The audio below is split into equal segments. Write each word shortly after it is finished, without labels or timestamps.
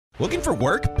Looking for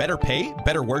work, better pay,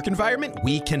 better work environment?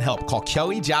 We can help. Call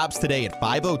Kelly Jobs today at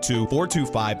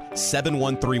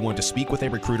 502-425-7131 to speak with a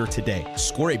recruiter today.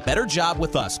 Score a better job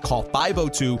with us. Call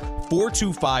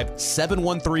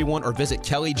 502-425-7131 or visit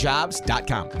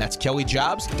kellyjobs.com. That's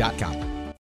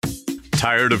kellyjobs.com.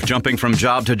 Tired of jumping from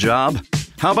job to job?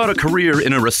 How about a career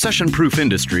in a recession-proof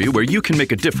industry where you can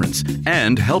make a difference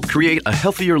and help create a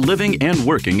healthier living and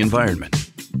working environment?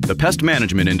 The pest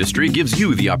management industry gives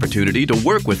you the opportunity to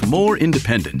work with more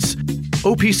independence.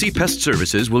 OPC Pest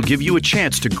Services will give you a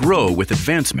chance to grow with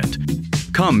advancement.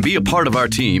 Come be a part of our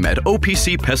team at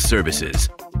OPC Pest Services.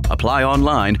 Apply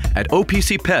online at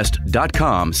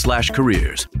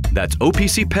opcpest.com/careers. That's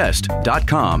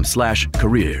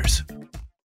opcpest.com/careers.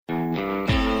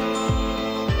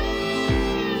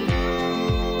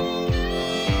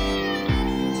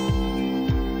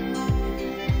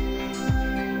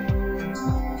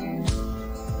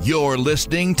 You're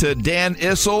listening to Dan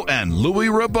Issel and Louis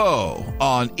Rabot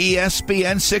on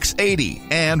ESPN 680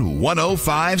 and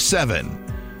 105.7.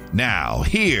 Now,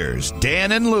 here's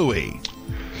Dan and Louis.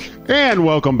 And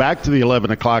welcome back to the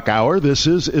 11 o'clock hour. This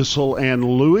is Issel and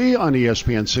Louis on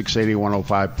ESPN 680,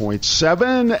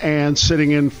 105.7. And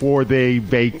sitting in for the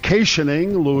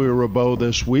vacationing Louis Rabot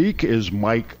this week is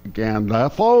Mike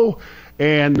Gandolfo.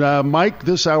 And, Mike,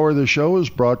 this hour of the show is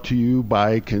brought to you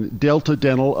by Delta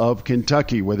Dental of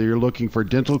Kentucky. Whether you're looking for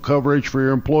dental coverage for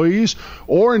your employees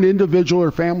or an individual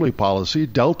or family policy,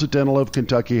 Delta Dental of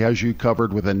Kentucky has you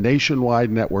covered with a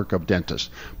nationwide network of dentists.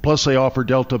 Plus, they offer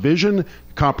Delta Vision,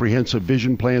 comprehensive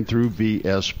vision plan through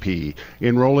VSP.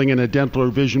 Enrolling in a dental or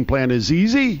vision plan is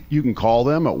easy. You can call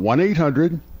them at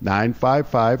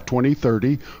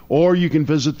 1-800-955-2030, or you can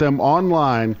visit them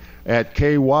online at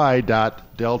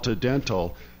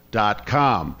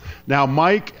ky.deltadental.com. Now,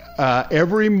 Mike,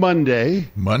 every Monday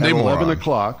at 11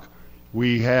 o'clock,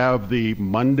 we have the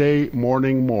Monday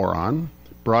Morning Moron,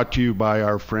 brought to you by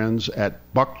our friends at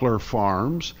Buckler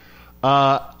Farms.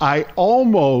 I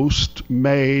almost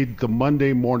made the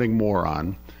Monday Morning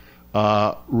Moron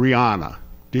Rihanna.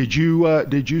 Did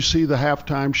you see the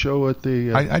halftime show at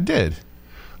the? I did.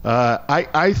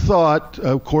 I thought,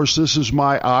 of course, this is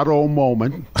my Otto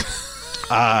moment.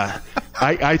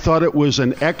 I thought it was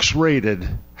an X-rated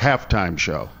halftime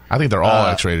show. I think they're all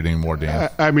X-rated anymore, Dan.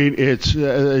 I mean, it's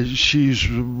she's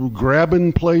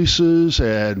grabbing places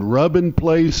and rubbing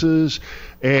places,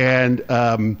 and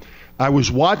I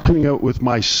was watching it with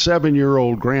my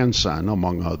 7-year-old grandson,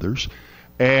 among others,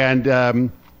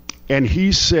 and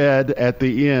he said at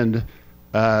the end,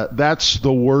 that's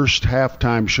the worst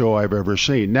halftime show I've ever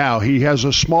seen. Now, he has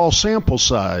a small sample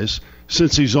size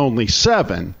since he's only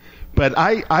 7, but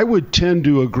I would tend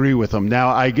to agree with him. Now,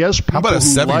 I guess people How about a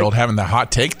 7-year-old having the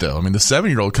hot take, though? I mean, the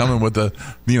 7-year-old coming with the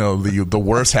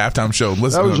worst halftime show.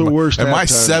 Listen, that was the worst. In my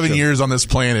 7 years on this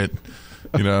planet,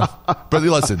 But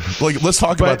listen, let's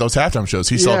talk about those halftime shows.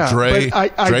 He saw Dre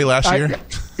last year.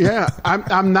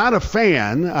 I'm not a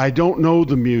fan. I don't know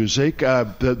the music.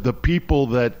 The people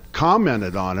that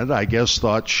commented on it, I guess,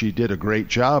 thought she did a great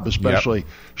job, especially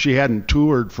she hadn't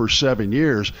toured for 7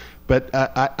 years. But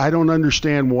I don't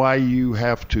understand why you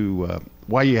have to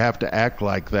act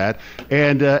like that.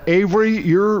 And Avery,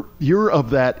 you're of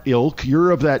that ilk.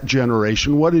 You're of that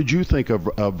generation. What did you think of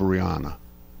Rihanna?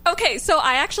 Okay, so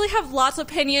I actually have lots of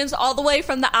opinions all the way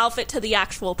from the outfit to the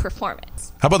actual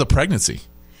performance. How about the pregnancy?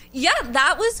 Yeah,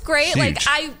 that was great. Huge. Like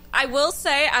I will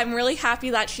say I'm really happy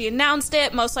that she announced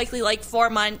it, most likely like 4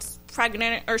 months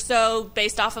pregnant or so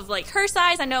based off of like her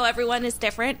size. I know everyone is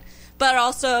different, but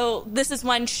also this is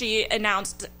when she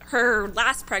announced her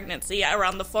last pregnancy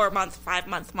around the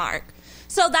 5-month mark.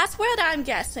 So that's what I'm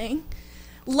guessing.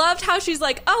 Loved how she's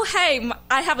like, oh, hey,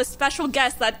 I have a special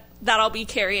guest that I'll be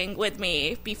carrying with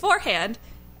me beforehand.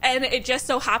 And it just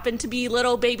so happened to be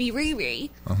little baby Riri.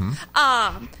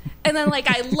 Mm-hmm. And then, like,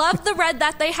 I love the red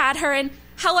that they had her in.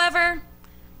 However,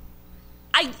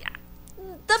 the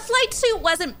flight suit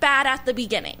wasn't bad at the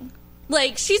beginning.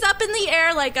 Like, she's up in the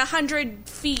air like 100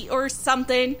 feet or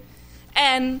something.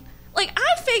 And, like,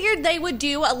 I figured they would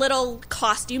do a little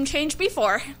costume change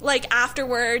before. Like,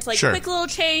 afterwards, like, quick little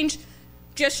change.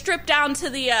 Just strip down to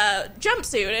the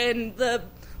jumpsuit and the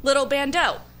little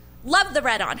bandeau. Love the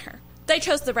red on her. They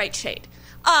chose the right shade.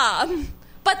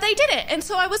 But they didn't, and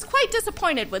so I was quite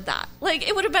disappointed with that. Like,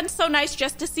 it would have been so nice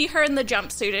just to see her in the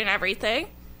jumpsuit and everything.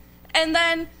 And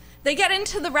then they get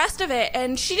into the rest of it,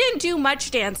 and she didn't do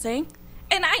much dancing.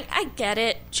 And I get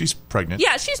it. She's pregnant.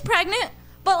 Yeah, she's pregnant.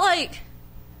 But, like,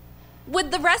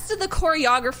 with the rest of the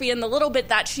choreography and the little bit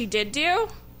that she did do,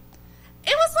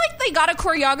 it was like they got a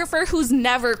choreographer who's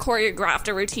never choreographed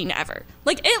a routine ever.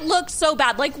 Like, it looked so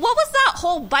bad. Like, what was that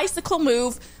whole bicycle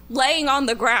move laying on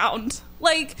the ground.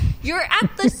 Like, you're at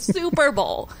the Super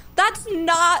Bowl. That's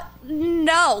not,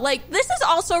 no. Like, this is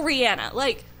also Rihanna.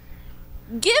 Like,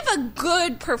 give a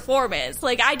good performance.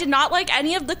 Like, I did not like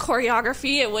any of the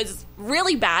choreography. It was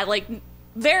really bad, like,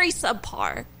 very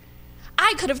subpar.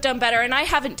 I could have done better, and I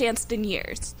haven't danced in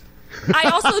years.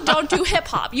 I also don't do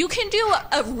hip-hop. You can do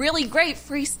a really great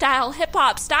freestyle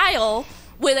hip-hop style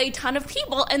with a ton of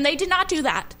people, and they did not do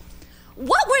that.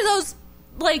 What were those,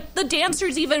 like, the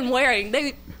dancers even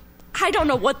wearing? I don't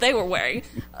know what they were wearing.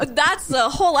 That's a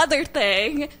whole other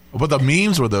thing. But the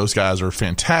memes with those guys are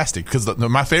fantastic, because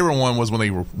my favorite one was when they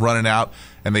were running out,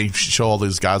 and they show all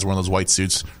these guys wearing those white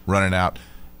suits running out,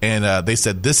 and they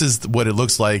said, this is what it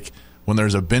looks like when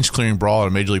there's a bench clearing brawl at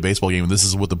a Major League Baseball game, and this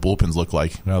is what the bullpens look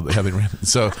like.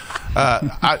 So,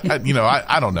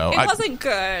 I don't know. It wasn't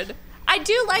good. I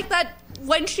do like that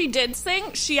when she did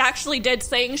sing, she actually did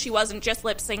sing. She wasn't just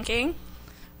lip syncing,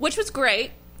 which was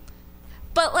great.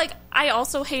 But, like, I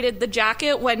also hated the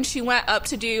jacket when she went up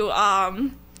to do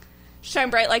Shine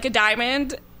Bright Like a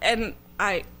Diamond, and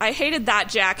I hated that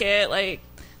jacket. Like,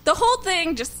 the whole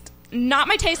thing, just not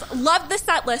my taste. Love the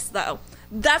set list, though.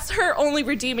 That's her only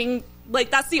redeeming,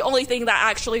 like, that's the only thing that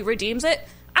actually redeems it.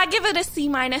 I give it a C-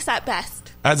 at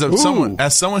best.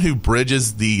 As someone who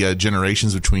bridges the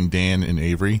generations between Dan and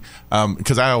Avery,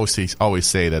 because I always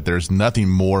say that there's nothing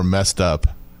more messed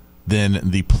up than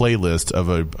the playlist of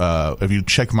if you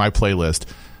check my playlist,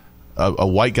 a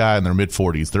white guy in their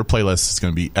mid-40s, their playlist is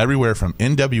going to be everywhere from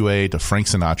NWA to Frank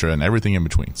Sinatra and everything in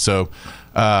between. So,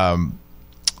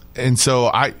 and so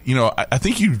I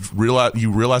think you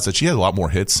realize that she had a lot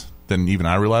more hits than even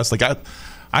I realized. Like, I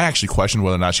actually questioned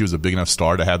whether or not she was a big enough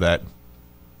star to have that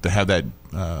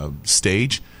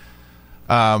stage.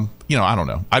 I don't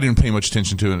know. I didn't pay much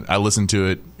attention to it. I listened to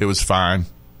it. It was fine,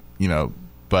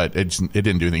 but it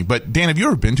didn't do anything. But Dan, have you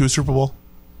ever been to a Super Bowl?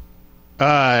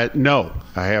 No,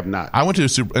 I have not. I went to a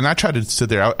Super, and I tried to sit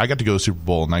there. I got to go to Super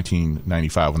Bowl in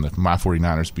 1995 when my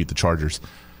 49ers beat the Chargers.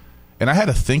 And I had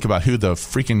to think about who the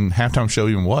freaking halftime show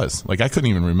even was. Like, I couldn't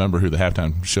even remember who the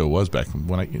halftime show was back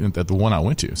at the one I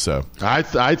went to. So I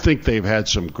think they've had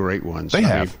some great ones. They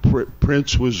have.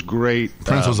 Prince was great.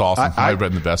 Prince was awesome. I've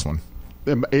read the best one.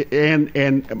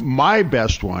 And my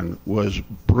best one was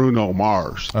Bruno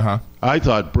Mars. Uh-huh. I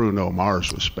thought Bruno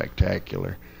Mars was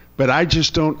spectacular. But I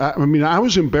just don't. I mean, I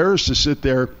was embarrassed to sit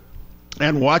there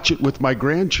and watch it with my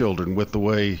grandchildren with the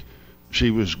way she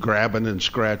was grabbing and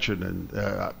scratching, and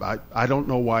I don't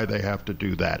know why they have to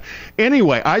do that.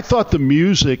 Anyway, I thought the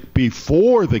music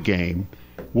before the game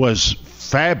was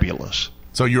fabulous.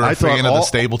 So you're a fan of the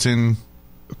Stapleton?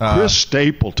 Chris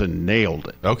Stapleton nailed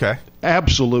it. Okay.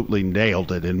 Absolutely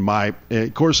nailed it.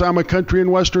 Of course, I'm a country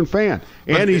and western fan.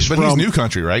 But he's new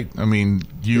country, right? I mean,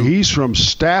 he's from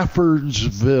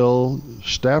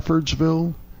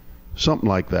Staffordsville, something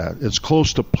like that. It's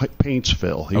close to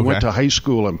Paintsville. He went to high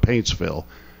school in Paintsville,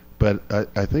 but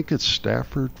I think it's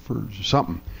Stafford for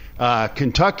something.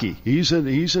 Kentucky. He's an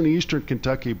Eastern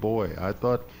Kentucky boy. I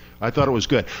thought it was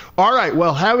good. All right.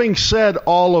 Well, having said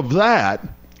all of that,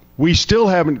 we still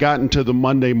haven't gotten to the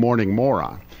Monday Morning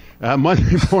Moron.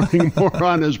 Monday Morning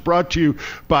Moron is brought to you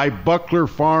by Buckler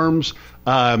Farms.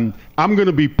 I'm going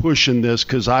to be pushing this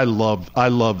because I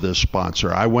love this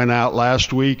sponsor. I went out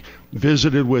last week,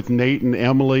 visited with Nate and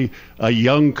Emily, a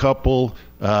young couple,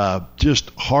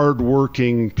 just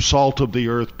hardworking, salt of the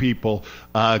earth people.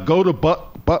 Go to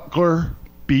Buckler,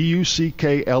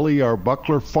 BUCKLER,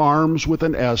 Buckler Farms with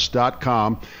an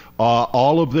S.com.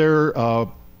 All of their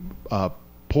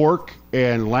pork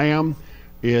and lamb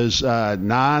is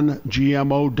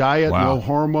non-GMO diet, wow. No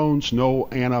hormones, no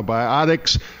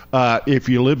antibiotics. If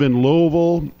you live in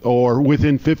Louisville or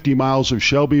within 50 miles of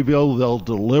Shelbyville, they'll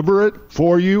deliver it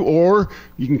for you, or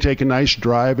you can take a nice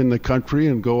drive in the country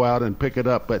and go out and pick it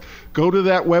up. But go to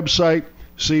that website,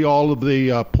 see all of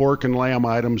the pork and lamb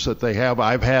items that they have.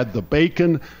 I've had the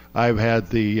bacon. I've had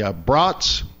the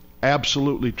brats.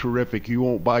 Absolutely terrific. You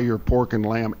won't buy your pork and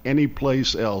lamb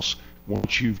anyplace else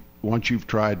once you've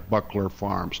tried Buckler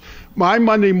Farms. My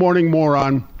Monday Morning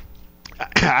Moron,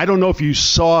 I don't know if you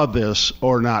saw this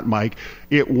or not, Mike.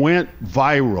 It went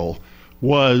viral,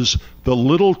 was the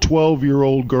little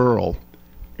 12-year-old girl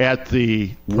at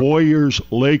the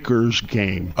Warriors-Lakers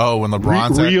game. Oh, when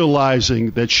LeBron's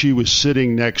realizing that she was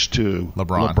sitting next to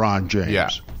LeBron James. Yeah.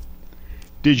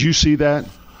 Did you see that?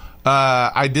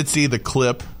 I did see the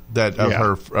clip of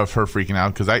her freaking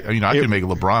out, because I could make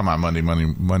LeBron my Monday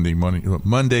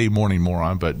Morning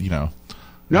Moron, but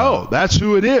No, that's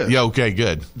who it is. Yeah, okay,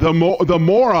 good. The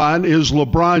moron is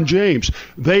LeBron James.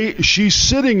 She's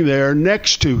sitting there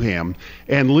next to him,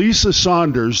 and Lisa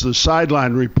Saunders, the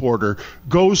sideline reporter,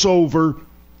 goes over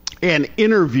and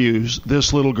interviews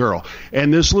this little girl.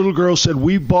 And this little girl said,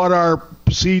 we bought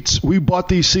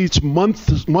these seats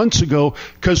months ago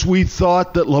because we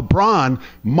thought that LeBron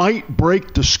might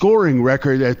break the scoring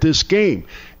record at this game.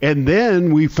 And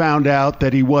then we found out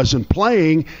that he wasn't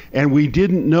playing, and we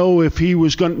didn't know if he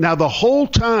was going to. Now, the whole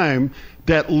time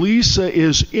that Lisa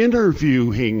is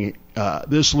interviewing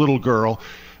this little girl,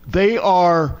 they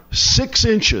are 6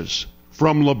 inches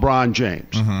from LeBron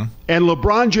James. Mm-hmm. And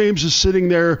LeBron James is sitting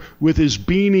there with his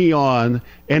beanie on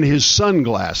and his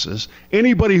sunglasses.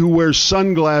 Anybody who wears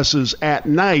sunglasses at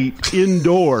night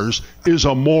indoors is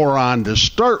a moron to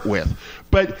start with.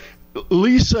 But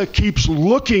Lisa keeps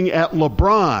looking at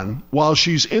LeBron while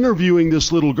she's interviewing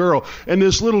this little girl, and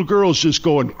this little girl's just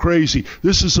going crazy.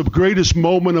 This is the greatest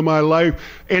moment of my life.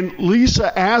 And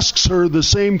Lisa asks her the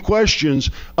same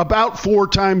questions about 4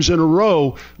 times in a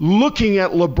row, looking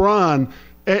at LeBron,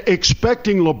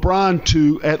 expecting LeBron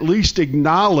to at least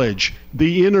acknowledge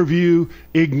the interview,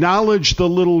 acknowledge the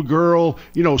little girl,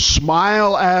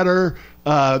 smile at her.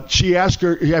 She asked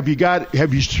her, have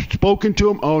you spoken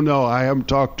to him? Oh, no, I haven't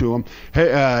talked to him.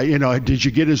 Hey, did you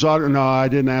get his autograph? No, I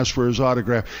didn't ask for his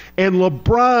autograph. And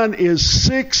LeBron is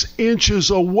 6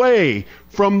 inches away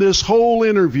from this whole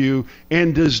interview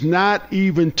and does not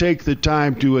even take the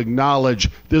time to acknowledge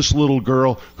this little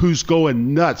girl who's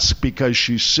going nuts because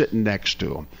she's sitting next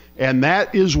to him. And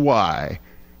that is why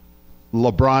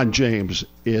LeBron James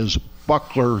is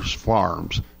Buckler's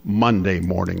Farms Monday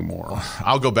morning moral.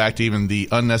 I'll go back to even the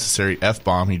unnecessary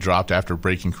F-bomb he dropped after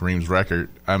breaking Kareem's record.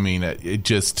 I mean,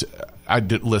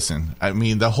 listen, I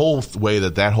mean, the whole way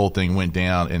that whole thing went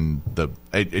down, and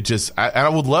I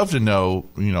would love to know,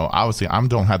 obviously I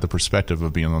don't have the perspective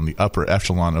of being on the upper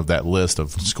echelon of that list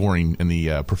of scoring in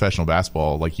the professional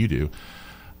basketball like you do.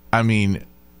 I mean,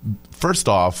 first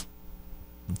off,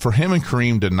 for him and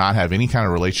Kareem to not have any kind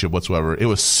of relationship whatsoever, it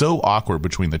was so awkward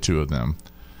between the two of them.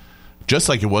 Just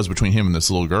like it was between him and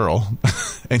this little girl.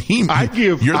 And I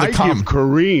give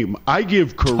Kareem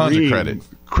tons of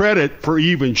credit for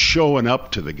even showing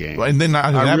up to the game. And then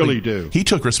I really do. He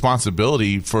took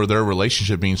responsibility for their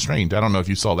relationship being strained. I don't know if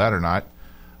you saw that or not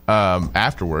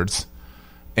afterwards.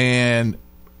 And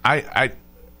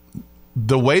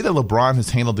the way that LeBron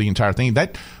has handled the entire thing,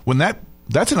 that's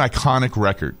an iconic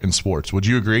record in sports. Would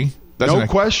you agree? No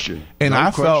question. And I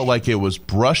felt like it was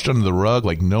brushed under the rug,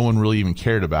 like no one really even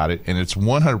cared about it. And it's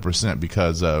 100%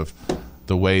 because of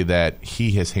the way that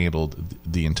he has handled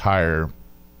the entire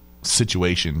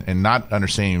situation and not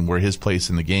understanding where his place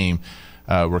in the game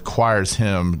requires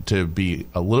him to be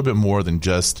a little bit more than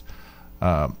just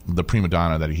the prima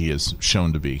donna that he is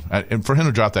shown to be. And for him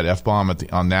to drop that F-bomb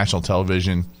on national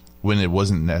television when it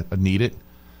wasn't needed,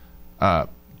 that's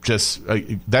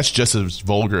just as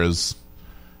vulgar as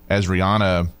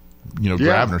Rihanna,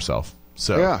 grabbing herself.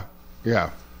 So yeah.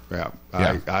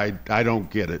 I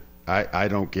don't get it. I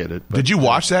don't get it. But, did you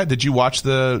watch that? Did you watch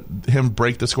him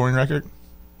break the scoring record?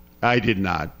 I did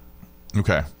not.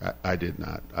 Okay. I did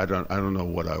not. I don't know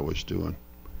what I was doing.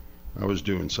 I was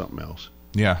doing something else.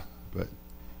 Yeah. But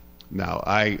now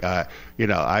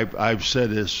I've said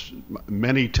this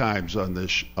many times on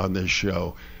this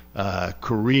show.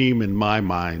 Kareem, in my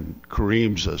mind,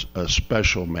 Kareem's a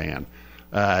special man.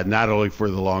 Not only for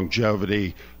the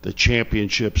longevity, the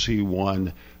championships he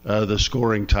won, the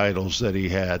scoring titles that he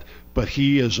had, but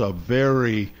he is a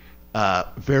very,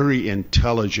 very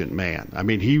intelligent man. I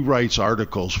mean, he writes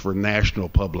articles for national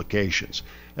publications.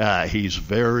 He's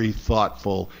very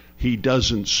thoughtful. He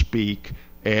doesn't speak.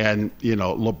 And,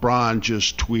 LeBron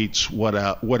just tweets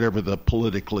whatever the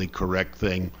politically correct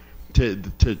thing to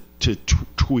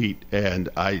tweet. And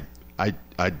I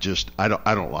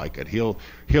don't like it.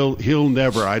 He'll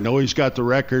never. I know he's got the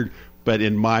record, but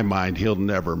in my mind, he'll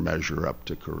never measure up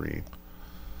to Kareem.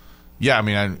 Yeah, I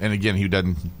mean, and again, he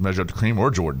doesn't measure up to Kareem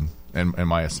or Jordan in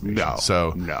my estimation.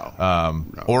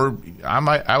 No. Or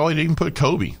I would even put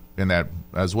Kobe in that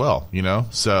as well.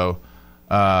 So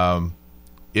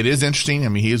it is interesting. I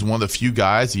mean, he is one of the few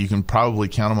guys you can probably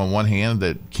count him on one hand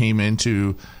that came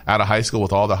out of high school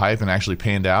with all the hype and actually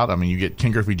panned out. I mean, you get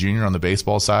Ken Griffey Jr. on the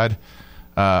baseball side.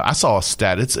 I saw a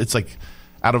stat. It's like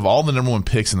out of all the number 1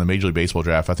 picks in the Major League Baseball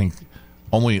draft, I think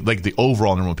only like the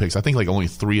overall number 1 picks, I think like only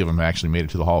 3 of them actually made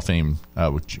it to the Hall of Fame,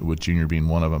 with Jr. being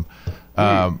one of them.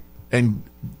 And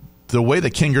the way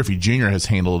that Ken Griffey Jr. has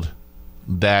handled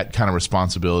that kind of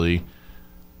responsibility,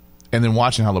 and then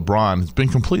watching how LeBron has been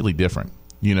completely different.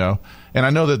 you know. And I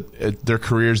know that their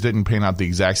careers didn't pan out the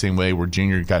exact same way, where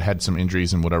Junior had some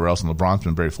injuries and whatever else, and LeBron's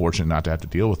been very fortunate not to have to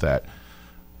deal with that.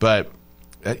 But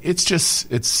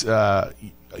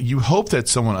you hope that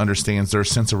someone understands their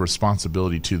sense of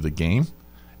responsibility to the game,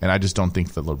 and I just don't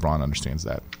think that LeBron understands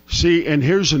that. See, and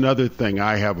here's another thing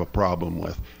I have a problem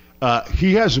with.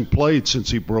 He hasn't played since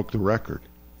he broke the record.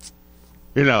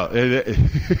 You know,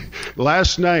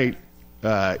 last night,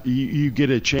 you get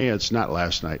a chance, not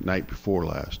last night, night before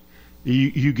last,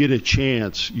 you get a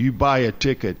chance, you buy a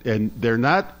ticket, and they're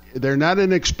not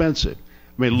inexpensive.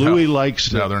 I mean, Louis likes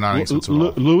to. No, they're not expensive at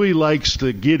all. Louis likes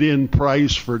to get in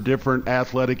price for different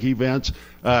athletic events.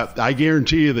 I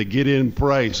guarantee you the get in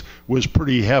price was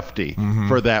pretty hefty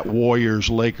for that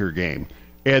Warriors-Laker game.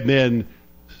 And then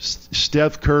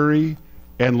Steph Curry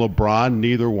and LeBron,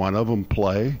 neither one of them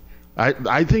play.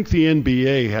 I think the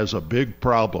NBA has a big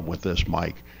problem with this,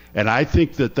 Mike, and I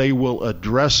think that they will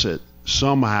address it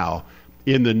somehow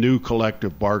in the new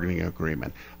collective bargaining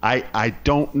agreement. I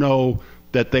don't know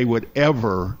that they would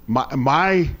ever.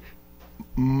 My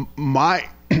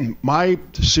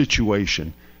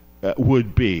situation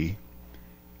would be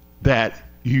that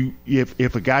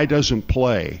if a guy doesn't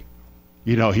play,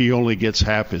 you know, he only gets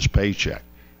half his paycheck.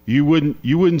 You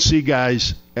wouldn't see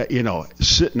guys,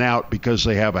 sitting out because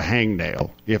they have a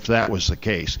hangnail if that was the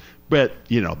case. But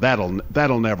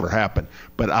that'll never happen.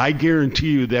 But I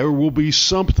guarantee you there will be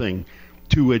something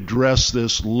to address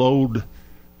this load.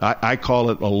 I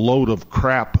call it a load of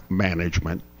crap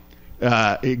management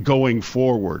going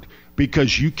forward,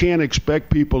 because you can't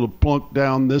expect people to plunk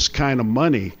down this kind of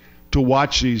money to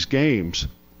watch these games,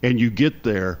 and you get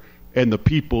there and the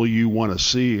people you want to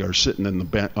see are sitting on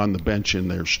the bench in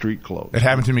their street clothes. It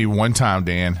happened to me one time,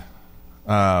 Dan.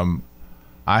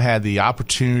 I had the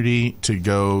opportunity to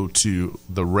go to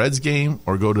the Reds game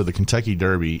or go to the Kentucky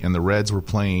Derby, and the Reds were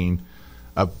playing.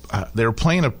 They were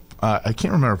playing I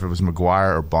can't remember if it was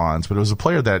McGuire or Bonds, but it was a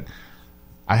player that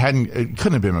it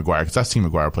couldn't have been McGuire, because I've seen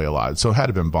McGuire play a lot, so it had to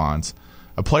have been Bonds,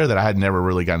 a player that I had never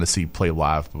really gotten to see play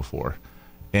live before.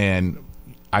 And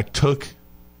I took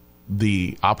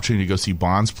the opportunity to go see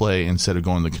Bonds play instead of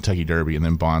going to the Kentucky Derby, and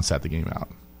then Bonds sat the game out.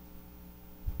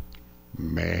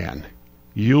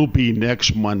 You'll be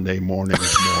next Monday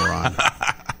morning's moron.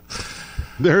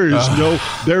 There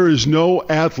is no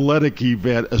athletic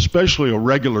event, especially a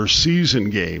regular season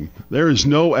game. There is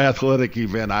no athletic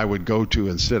event I would go to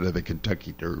instead of the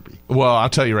Kentucky Derby. Well, I'll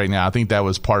tell you right now, I think that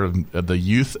was part of the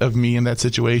youth of me in that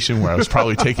situation, where I was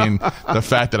probably taking the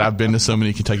fact that I've been to so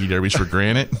many Kentucky Derbies for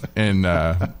granted. And,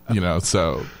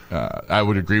 so I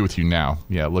would agree with you now.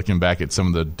 Yeah, looking back at some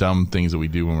of the dumb things that we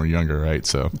do when we're younger, right?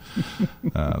 So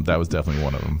that was definitely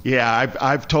one of them. Yeah,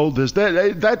 I've told this.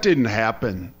 That didn't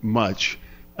happen much.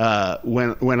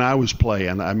 When I was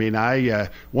playing, I mean,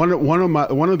 one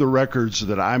of the records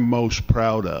that I'm most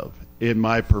proud of in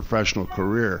my professional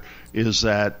career is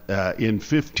that in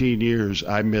 15 years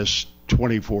I missed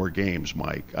 24 games,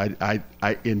 Mike. I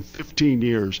in 15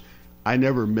 years I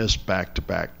never missed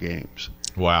back-to-back games.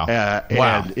 Wow.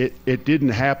 And it didn't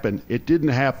happen. It didn't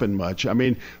happen much. I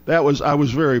mean, I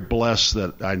was very blessed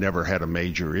that I never had a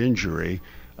major injury.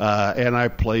 And I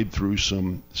played through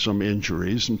some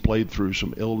injuries and played through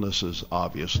some illnesses,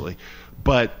 obviously.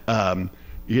 But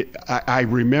I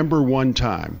remember one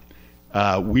time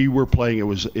we were playing.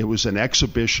 It was an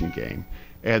exhibition game,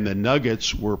 and the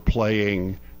Nuggets were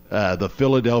playing the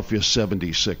Philadelphia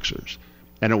 76ers,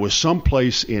 and it was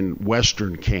someplace in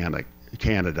Western Canada.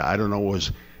 I don't know.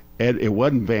 It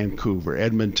wasn't Vancouver,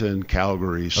 Edmonton,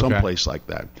 Calgary, someplace like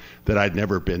that I'd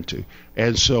never been to.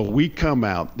 And so we come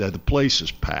out, the place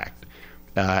is packed.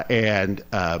 And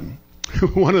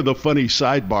one of the funny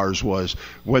sidebars was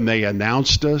when they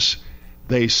announced us,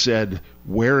 they said,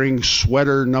 wearing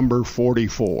sweater number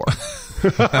 44.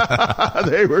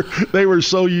 They were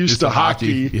so used to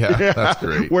hockey. Yeah, that's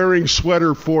great. Wearing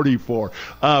sweater 44.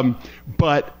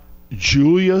 But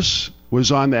Julius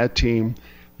was on that team.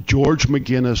 George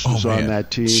McGinnis was on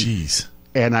that team. Jeez.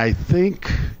 And I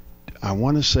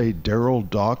want to say Daryl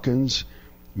Dawkins.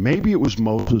 Maybe it was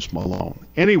Moses Malone.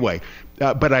 Anyway,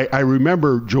 but I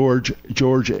remember George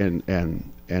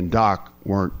and Doc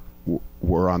were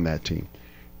on that team.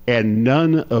 And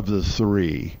none of the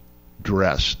three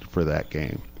dressed for that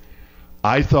game.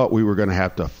 I thought we were going to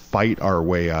have to fight our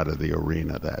way out of the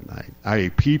arena that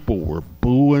night. People were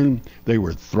booing, they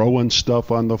were throwing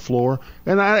stuff on the floor,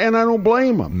 and I don't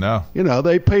blame them. No,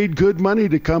 they paid good money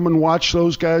to come and watch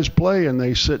those guys play, and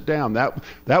they sit down.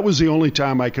 That was the only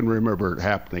time I can remember it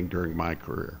happening during my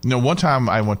career. One time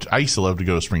I used to love to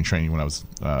go to spring training when I was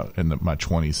in my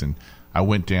 20s, and I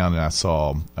went down and I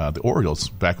saw the Orioles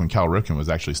back when Cal Ripken was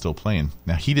actually still playing.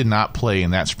 Now, he did not play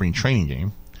in that spring training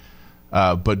game,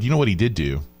 but you know what he did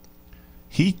do?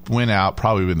 He went out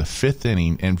probably in the 5th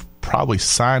inning and probably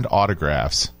signed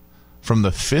autographs from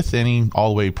the 5th inning all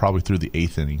the way probably through the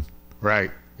 8th inning.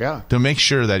 Right, yeah. To make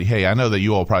sure that, hey, I know that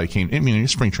you all probably came – I mean, in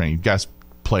spring training, you guys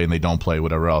play and they don't play,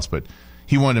 whatever else, but –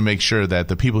 he wanted to make sure that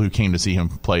the people who came to see him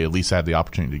play at least had the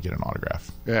opportunity to get an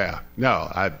autograph. Yeah, no,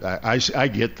 I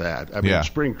get that. I mean,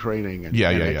 spring training and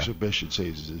exhibition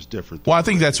seasons is different. Well, I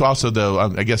think that's also, though,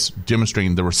 I guess,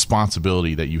 demonstrating the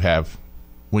responsibility that you have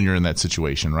when you're in that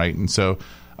situation, right? And so,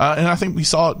 and I think we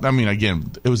saw, I mean,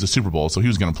 again, it was a Super Bowl, so he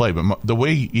was going to play, but the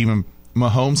way even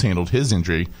Mahomes handled his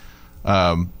injury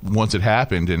once it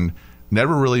happened and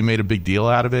never really made a big deal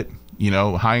out of it. You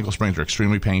know, high ankle sprains are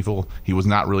extremely painful. He was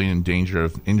not really in danger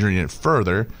of injuring it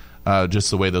further, just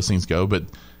the way those things go. But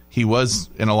he was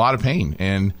in a lot of pain,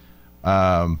 and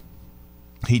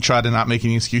he tried to not make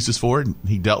any excuses for it.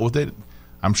 He dealt with it.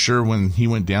 I'm sure when he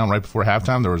went down right before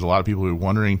halftime, there was a lot of people who were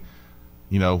wondering,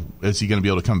 you know, is he going to be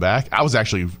able to come back? I was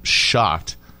actually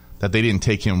shocked that they didn't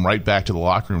take him right back to the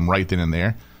locker room right then and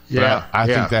there. Yeah, I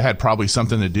think that had probably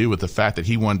something to do with the fact that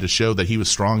he wanted to show that he was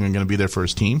strong and going to be there for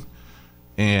his team.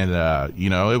 And, you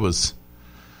know, it was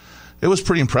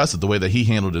pretty impressive the way that he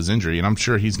handled his injury. And I'm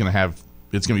sure it's going to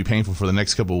be painful for the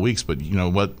next couple of weeks. But, you know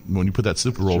what, when you put that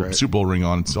Super Bowl ring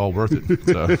on, it's all worth it.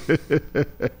 So.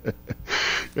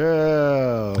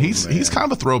 He's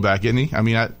kind of a throwback, isn't he? I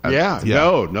mean,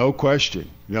 no question.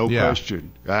 No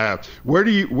question. Where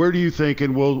do you think,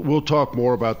 and we'll talk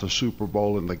more about the Super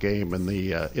Bowl and the game in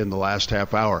the last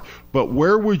half hour, but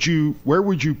where would you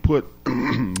put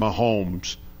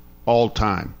Mahomes all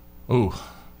time?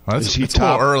 It's a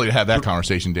little early to have that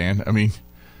conversation, Dan. I mean,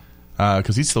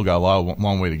 because he's still got a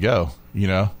long way to go, you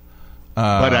know.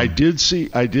 But I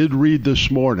did read this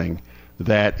morning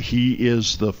that he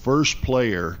is the first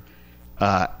player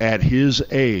at his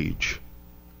age.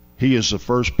 He is the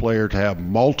first player to have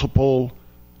multiple,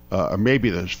 or maybe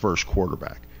his first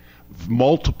quarterback,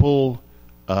 multiple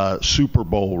Super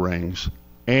Bowl rings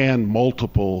and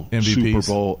multiple MVPs. Super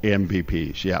Bowl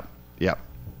MVPs. Yep.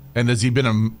 And has he been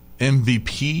an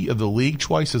MVP of the league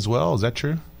twice as well? Is that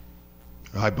true?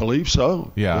 I believe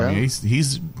so. Yeah. I mean,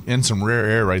 he's in some rare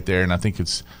air right there, and I think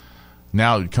it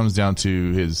comes down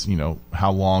to his, you know,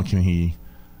 how long can he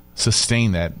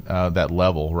sustain that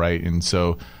level, right? And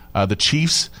so the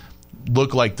Chiefs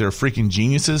look like they're freaking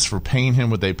geniuses for paying him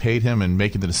what they paid him and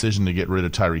making the decision to get rid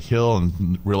of Tyreek Hill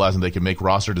and realizing they could make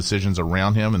roster decisions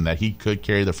around him and that he could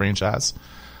carry the franchise.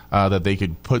 That they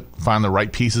could find the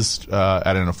right pieces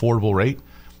at an affordable rate.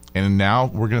 And now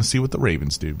we're going to see what the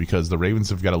Ravens do, because the Ravens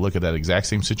have got to look at that exact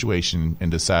same situation and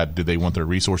decide, do they want their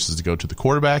resources to go to the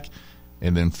quarterback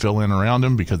and then fill in around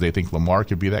him because they think Lamar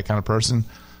could be that kind of person,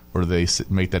 or do they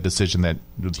make that decision that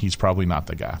he's probably not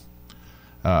the guy?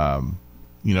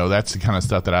 You know, that's the kind of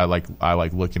stuff that I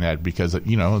like looking at, because,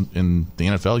 you know, in the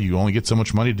NFL you only get so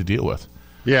much money to deal with.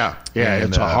 Yeah, and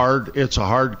it's a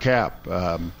hard cap.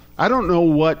 I don't know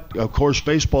what. Of course,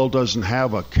 baseball doesn't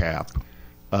have a cap,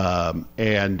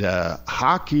 and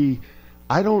hockey.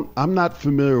 I'm not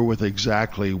familiar with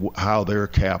exactly how their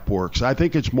cap works. I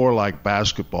think it's more like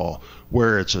basketball,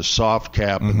 where it's a soft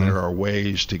cap and there are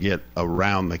ways to get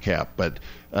around the cap. But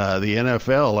the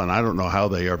NFL, and I don't know how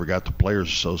they ever got the Players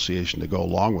Association to go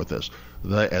along with this.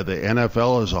 The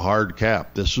NFL is a hard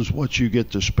cap. This is what you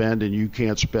get to spend, and you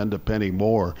can't spend a penny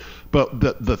more. But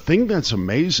the thing that's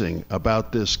amazing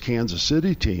about this Kansas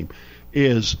City team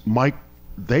is, Mike,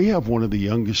 they have one of the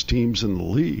youngest teams in the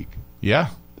league.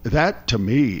 Yeah. That, to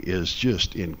me, is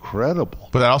just incredible.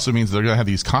 But that also means they're going to have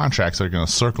these contracts that are going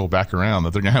to circle back around,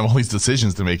 that they're going to have all these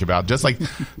decisions to make about. Just like the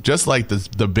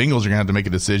Bengals are going to have to make a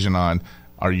decision on,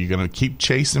 are you going to keep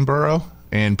Chase and Burrow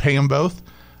and pay them both?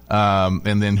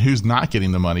 And then who's not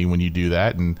getting the money when you do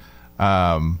that? And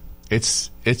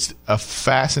it's a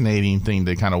fascinating thing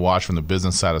to kind of watch from the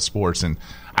business side of sports. And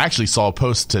I actually saw a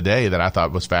post today that I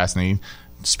thought was fascinating.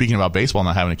 Speaking about baseball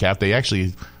not having a cap, they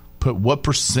actually put what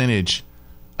percentage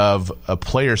of a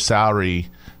player's salary.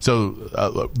 So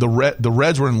the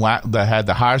Reds were that had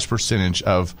the highest percentage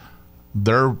of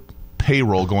their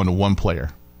payroll going to one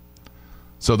player.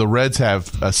 So the Reds have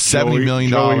a $70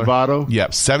 million. Joey Votto?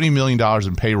 Yep, $70 million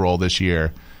in payroll this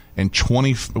year, and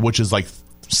 20, which is like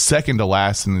second to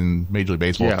last in Major League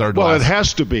Baseball, third to last. Well, it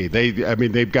has to be.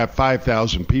 They've got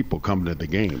 5,000 people coming to the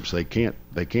games. They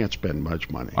can't spend much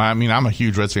money. I mean, I'm a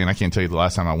huge Reds fan. I can't tell you the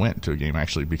last time I went to a game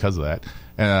actually because of that.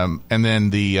 And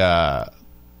then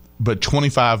but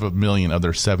 25 million of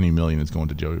their 70 million is going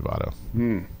to Joey Votto.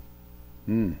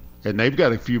 And they've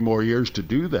got a few more years to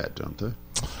do that, don't they?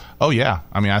 Oh yeah,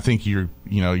 I mean, I think you're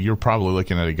probably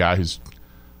looking at a guy who's.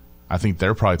 I think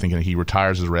they're probably thinking he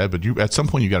retires as Red, but at some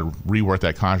point you got to rework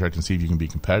that contract and see if you can be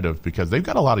competitive because they've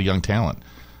got a lot of young talent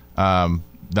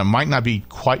that might not be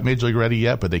quite major league ready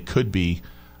yet, but they could be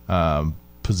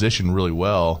positioned really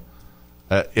well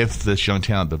if this young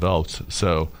talent develops.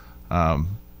 So,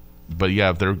 but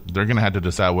yeah, they're going to have to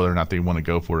decide whether or not they want to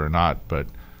go for it or not. But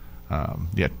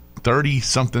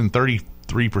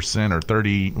 33% or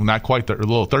 30, not quite, a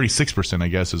little 36%, I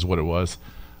guess, is what it was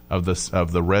of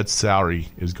the Reds' salary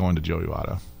is going to Joey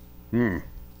Votto.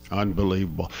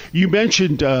 Unbelievable. You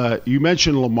mentioned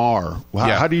Lamar.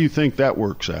 How do you think that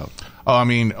works out? Oh, I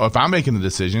mean, if I'm making the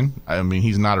decision, I mean,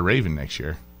 he's not a Raven next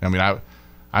year. I mean,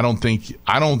 I don't think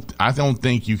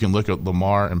you can look at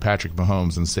Lamar and Patrick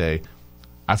Mahomes and say,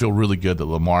 I feel really good that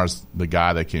Lamar's the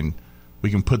guy that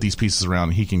we can put these pieces around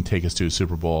and he can take us to a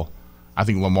Super Bowl. I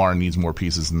think Lamar needs more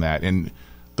pieces than that. And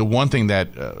the one thing that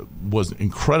was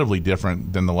incredibly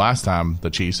different than the last time the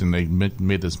Chiefs, and they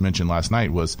made this mention last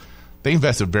night, was they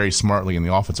invested very smartly in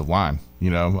the offensive line.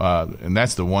 And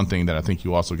that's the one thing that I think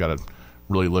you also got to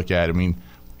really look at. I mean,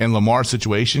 in Lamar's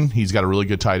situation, he's got a really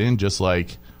good tight end, just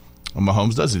like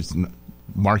Mahomes does.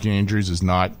 Mark Andrews is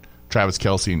not Travis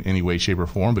Kelce in any way, shape, or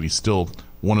form, but he's still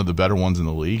one of the better ones in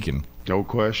the league. And no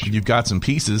question, you've got some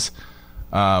pieces.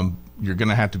 You're going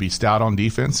to have to be stout on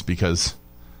defense because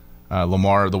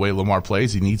Lamar, the way Lamar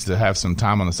plays, he needs to have some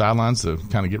time on the sidelines to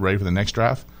kind of get ready for the next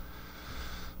draft.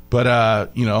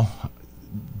 But,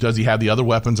 does he have the other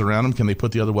weapons around him? Can they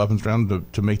put the other weapons around him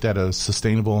to make that a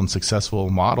sustainable and successful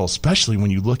model, especially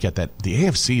when you look at that? The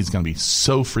AFC is going to be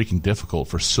so freaking difficult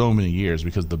for so many years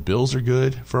because the Bills are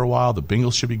good for a while. The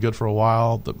Bengals should be good for a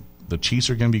while. The Chiefs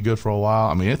are going to be good for a while.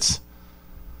 I mean,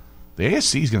 the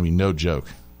AFC is going to be no joke.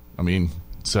 I mean,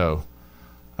 so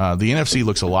the NFC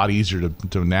looks a lot easier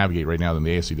to navigate right now than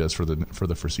the AFC does for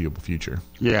the foreseeable future.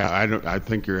 Yeah, I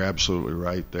think you're absolutely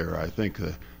right there. I think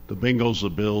the Bengals, the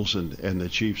Bills, and the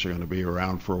Chiefs are going to be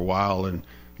around for a while, and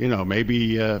maybe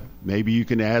you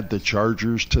can add the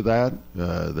Chargers to that.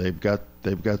 They've got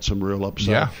some real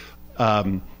upside.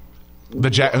 Yeah.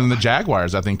 The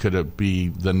Jaguars, I think, could be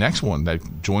the next one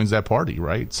that joins that party,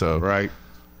 right? So right.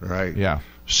 Yeah.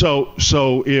 So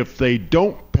if they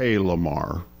don't pay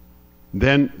Lamar,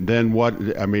 then what?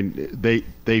 I mean,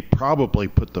 they probably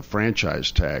put the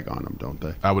franchise tag on him, don't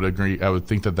they? I would agree. I would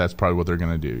think that that's probably what they're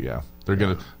going to do. Yeah,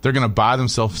 they're gonna buy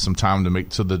themselves some time to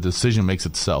make so the decision makes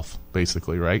itself,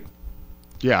 basically, right?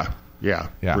 Yeah,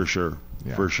 for sure.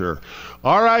 Yeah. For sure.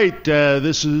 All right,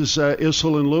 this is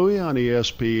Issel and Louie on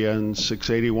ESPN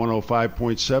 680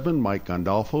 105.7. Mike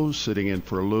Gandolfo sitting in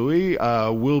for Louie.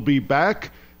 We'll be back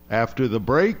after the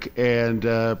break, and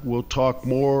we'll talk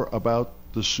more about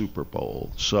the Super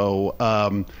Bowl. So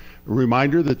a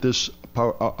reminder that this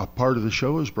a part of the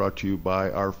show is brought to you by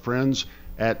our friends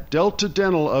at Delta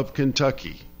Dental of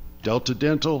Kentucky. Delta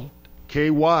Dental,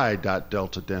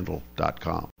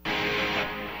 ky.deltadental.com.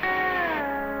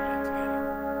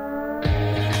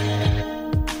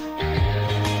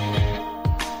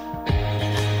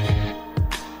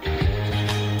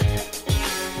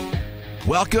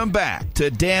 Welcome back to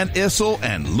Dan Issel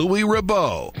and Louie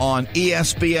Rabeau on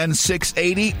ESPN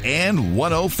 680 and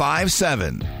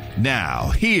 105.7. Now,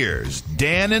 here's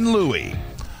Dan and Louie.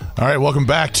 All right, welcome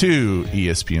back to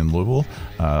ESPN Louisville.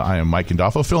 I am Mike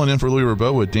Gandolfo, filling in for Louie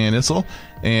Rabeau with Dan Issel.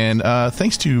 And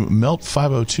thanks to Melt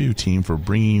 502 team for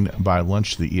bringing by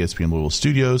lunch to the ESPN Louisville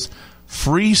studios.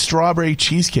 Free strawberry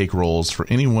cheesecake rolls for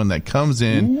anyone that comes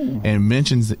in and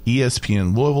mentions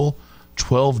ESPN Louisville.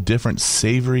 12 different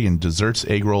savory and desserts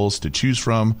egg rolls to choose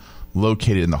from,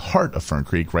 located in the heart of Fern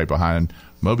Creek, right behind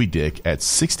Moby Dick at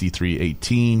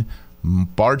 6318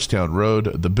 Bardstown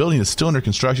Road. The building is still under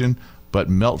construction, but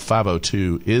Melt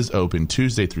 502 is open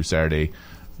Tuesday through Saturday,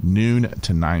 noon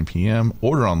to 9 p.m.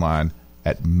 Order online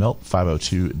at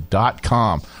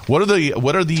melt502.com. What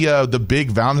are the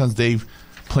big Valentine's Day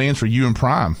plans for you and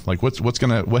Prime? Like what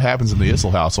happens in the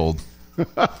Issel household?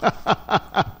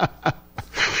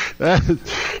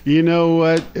 You know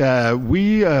what?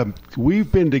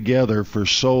 We've been together for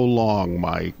so long,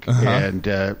 Mike, and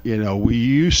we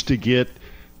used to get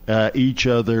each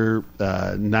other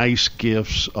nice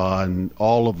gifts on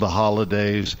all of the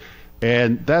holidays,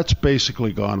 and that's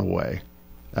basically gone away.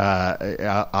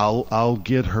 I'll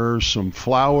get her some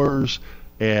flowers,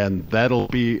 and that'll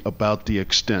be about the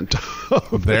extent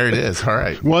of There it is. All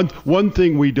right. One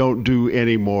thing we don't do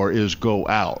anymore is go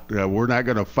out. We're not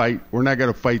going to fight. We're not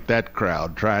going to fight that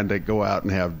crowd trying to go out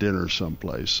and have dinner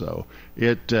someplace. So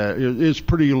it's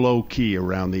pretty low key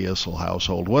around the Issel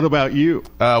household. What about you?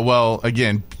 Well,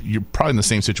 again, you're probably in the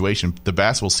same situation. The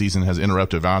basketball season has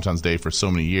interrupted Valentine's Day for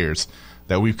so many years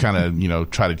that we've kind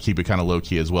of tried to keep it kind of low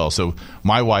key as well. So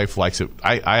my wife likes it.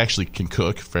 I actually can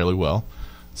cook fairly well.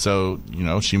 So,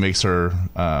 she makes her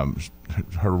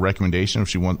recommendation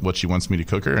of what she wants me to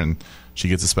cook her, and she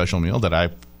gets a special meal that I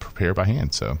prepare by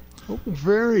hand. So,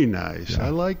 very nice. Yeah. I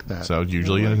like that. So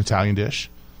usually an Italian dish.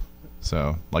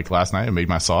 So, like last night, I made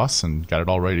my sauce and got it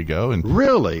all ready to go. And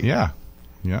really, yeah.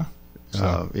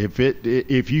 So.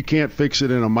 If you can't fix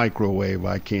it in a microwave,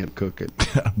 I can't cook it.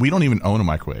 We don't even own a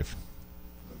microwave.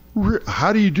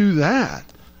 How do you do that?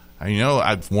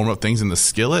 I warm up things in the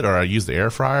skillet, or I use the air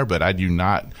fryer, but I do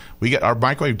not. Our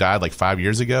microwave died like 5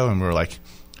 years ago, and we were like,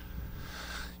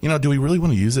 do we really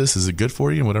want to use this? Is it good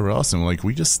for you and whatever else? And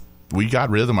we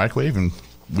got rid of the microwave, and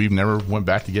we've never went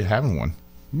back to having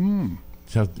one.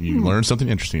 So you learned something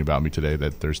interesting about me today,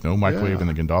 that there's no microwave in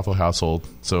the Gandolfo household.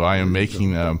 So I am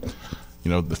making,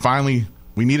 finally,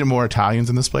 we needed more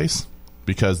Italians in this place,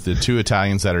 because the two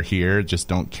Italians that are here just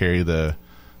don't carry the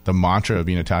mantra of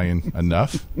being Italian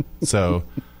enough. So,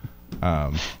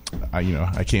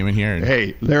 I came in here. And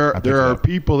hey, there are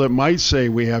people that might say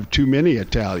we have too many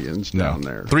Italians down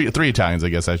there. Three Italians, I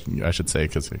guess I should say,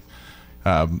 because,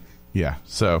 yeah.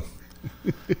 So,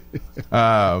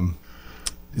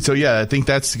 so yeah, I think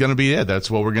that's going to be it. That's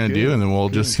what we're going to do, and then we'll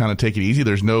just kind of take it easy.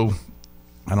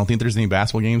 I don't think there's any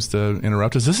basketball games to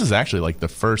interrupt us. This is actually like the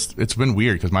first. It's been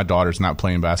weird because my daughter's not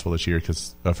playing basketball this year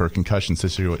because of her concussion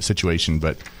situation.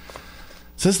 But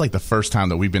this is like the first time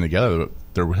that we've been together that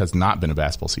there has not been a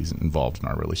basketball season involved in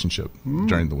our relationship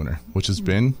during the winter, which has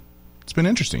been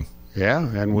interesting. Yeah,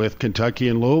 and with Kentucky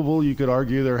and Louisville, you could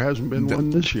argue there hasn't been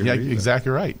one this year. Yeah, either.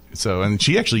 Exactly right. So, and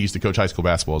she actually used to coach high school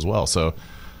basketball as well. So,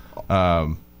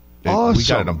 awesome. We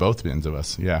got it on both ends of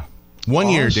us. Yeah. One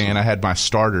year, Dan, I had my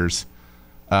starters.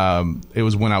 It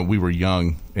was when we were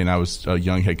young, and I was a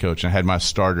young head coach, and I had my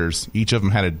starters. Each of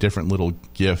them had a different little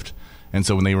gift, and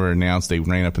so when they were announced, they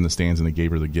ran up in the stands and they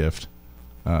gave her the gift.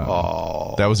 That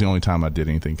was the only time I did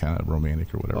anything kind of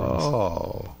romantic or whatever.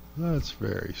 Oh, that's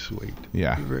very sweet.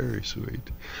 Yeah, very sweet.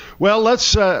 Well,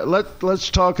 let's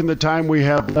talk in the time we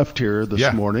have left here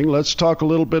this morning. Let's talk a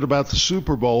little bit about the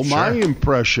Super Bowl. Sure. My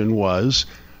impression was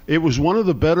it was one of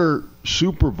the better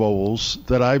Super Bowls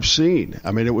that I've seen.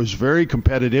 I mean, it was very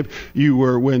competitive.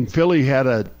 When Philly had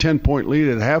a 10-point lead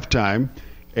at halftime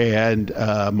and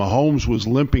Mahomes was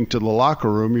limping to the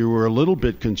locker room, you were a little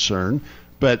bit concerned.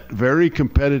 But very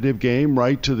competitive game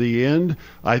right to the end.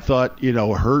 I thought,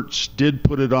 Hurts did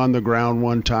put it on the ground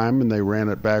one time, and they ran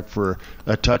it back for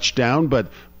a touchdown. But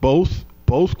both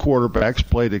quarterbacks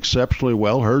played exceptionally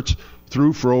well. Hurts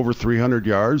threw for over 300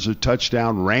 yards, a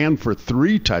touchdown, ran for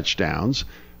 3 touchdowns,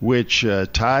 which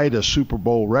tied a Super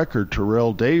Bowl record.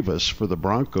 Terrell Davis for the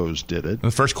Broncos did it.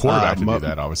 The first quarterback to do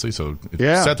that, obviously, so it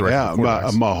set the record for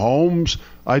quarterbacks. Mahomes,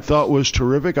 I thought, was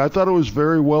terrific. I thought it was a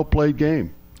very well-played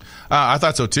game. I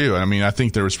thought so, too. I mean, I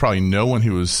think there was probably no one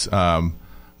who was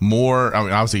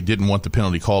obviously didn't want the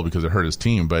penalty call because it hurt his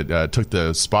team, but took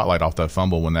the spotlight off that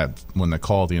fumble when the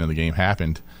call at the end of the game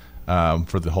happened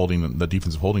for the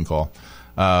defensive holding call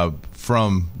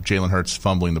from Jalen Hurts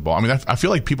fumbling the ball. I mean, I feel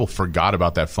like people forgot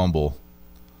about that fumble.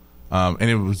 And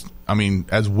it was,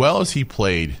 as well as he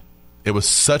played, it was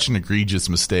such an egregious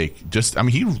mistake.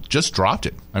 He just dropped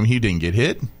it. He didn't get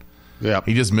hit. Yeah.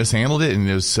 He just mishandled it, and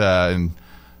it was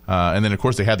and then, of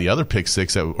course, they had the other pick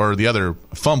six or the other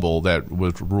fumble that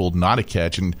was ruled not a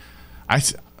catch. And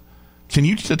can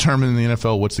you determine in the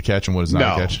NFL what's the catch and what is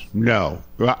not a catch? No.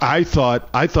 I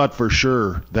thought for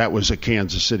sure that was a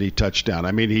Kansas City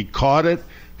touchdown. He caught it,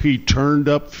 he turned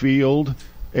upfield,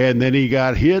 and then he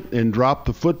got hit and dropped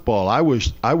the football. I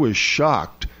was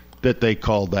shocked that they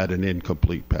called that an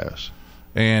incomplete pass.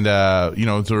 And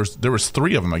there was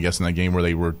 3 of them, I guess, in that game where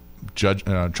they were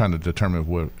trying to determine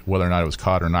whether or not it was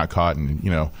caught or not caught, and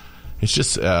it's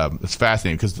just it's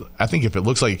fascinating because I think if it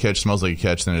looks like a catch, smells like a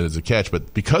catch, then it is a catch.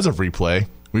 But because of replay,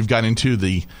 we've got into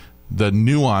the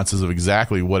nuances of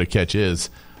exactly what a catch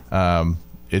is.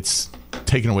 It's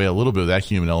taken away a little bit of that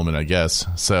human element, I guess.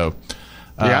 So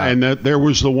and there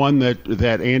was the one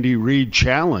that Andy Reid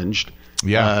challenged,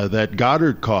 that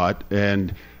Goddard caught,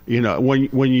 and.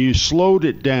 When you slowed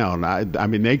it down,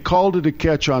 they called it a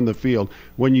catch on the field.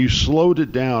 When you slowed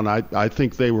it down, I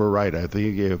think they were right. I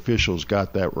think the officials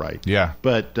got that right. Yeah.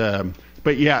 But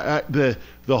yeah, the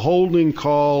holding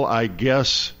call, I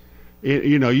guess,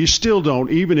 you still don't,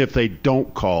 even if they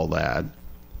don't call that.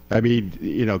 I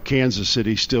mean, Kansas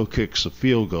City still kicks a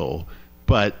field goal,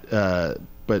 but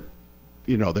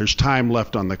there's time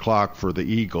left on the clock for the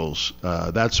Eagles.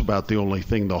 That's about the only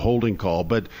thing, the holding call.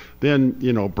 But then,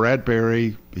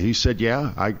 Bradbury, he said,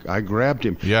 yeah, I grabbed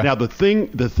him. Yeah. Now, the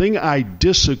thing I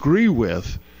disagree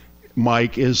with,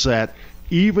 Mike, is that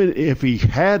even if he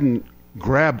hadn't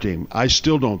grabbed him, I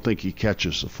still don't think he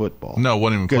catches the football. No,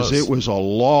 wasn't even close. Because it was a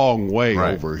long way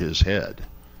Right. over his head.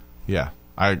 Yeah.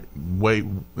 It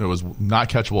was not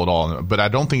catchable at all. But I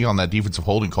don't think on that defensive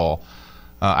holding call,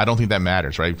 I don't think that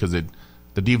matters, right? Because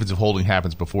the defensive holding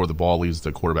happens before the ball leaves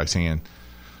the quarterback's hand.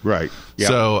 Right. Yep.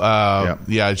 So,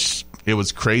 it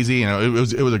was crazy. It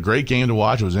was a great game to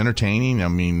watch. It was entertaining. I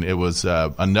mean, it was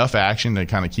enough action to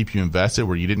kind of keep you invested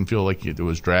where you didn't feel like it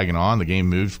was dragging on. The game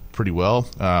moved pretty well.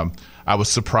 I was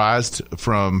surprised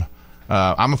from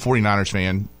I'm a 49ers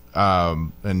fan,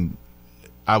 and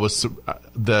I was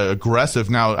the aggressive.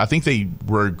 Now, I think they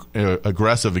were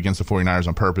aggressive against the 49ers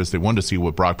on purpose. They wanted to see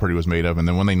what Brock Purdy was made of, and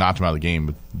then when they knocked him out of the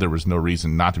game, there was no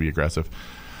reason not to be aggressive.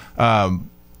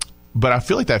 But I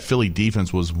feel like that Philly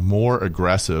defense was more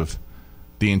aggressive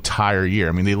the entire year.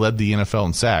 I mean, they led the NFL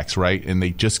in sacks, right? And they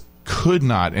just could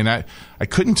not. And I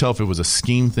couldn't tell if it was a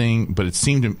scheme thing, but it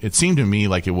seemed to me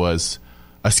like it was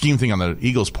a scheme thing on the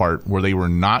Eagles' part, where they were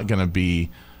not going to be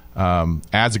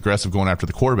as aggressive going after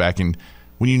the quarterback. And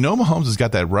when Mahomes has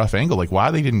got that rough angle, like why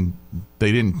they didn't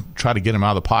try to get him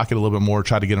out of the pocket a little bit more,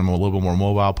 try to get him a little bit more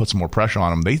mobile, put some more pressure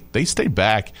on him. They stayed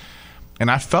back,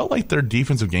 and I felt like their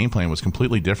defensive game plan was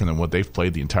completely different than what they've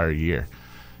played the entire year.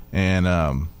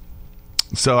 And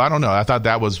so I don't know. I thought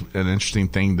that was an interesting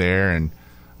thing there, and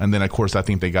then of course I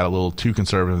think they got a little too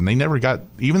conservative, and they never got,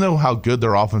 even though how good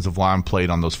their offensive line played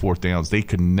on those fourth downs, they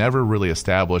could never really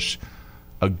establish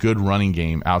a good running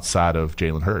game outside of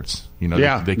Jalen Hurts. They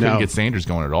couldn't get Sanders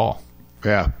going at all.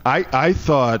 Yeah, I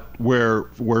thought where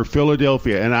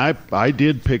Philadelphia, and I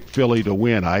did pick Philly to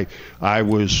win. I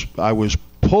was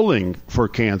pulling for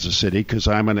Kansas City because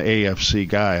I'm an AFC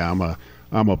guy. I'm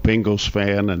a Bengals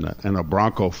fan and a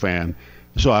Bronco fan.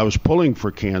 So I was pulling for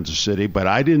Kansas City, but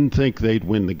I didn't think they'd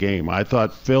win the game. I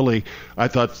thought Philly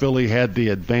had the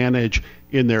advantage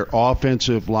in their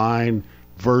offensive line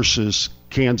versus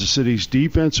Kansas City's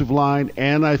defensive line,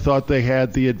 and I thought they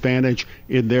had the advantage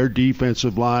in their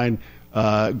defensive line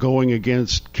going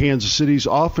against Kansas City's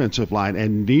offensive line,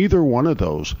 and neither one of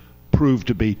those proved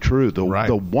to be true. The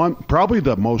one, probably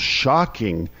the most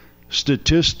shocking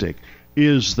statistic,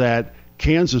 is that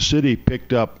Kansas City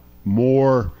picked up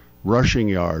more rushing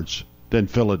yards than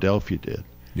Philadelphia did.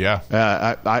 Yeah,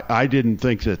 I didn't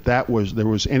think that there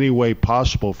was any way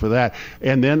possible for that.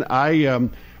 And then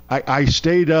I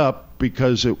stayed up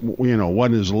because it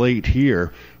wasn't as late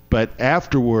here, but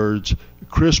afterwards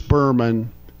Chris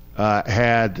Berman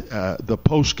had the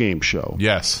post game show.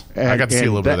 Yes, I got to see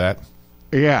a little bit of that.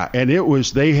 Yeah, and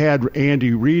they had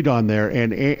Andy Reid on there,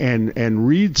 and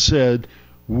Reid said,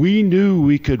 we knew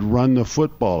we could run the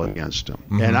football against them.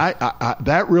 Mm-hmm. And I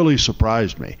that really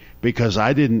surprised me because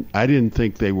I didn't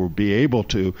think they would be able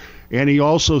to. And he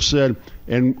also said,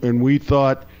 and we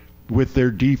thought with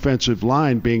their defensive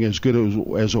line being as good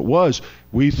as it was,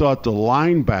 we thought the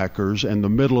linebackers and the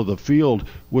middle of the field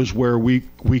was where we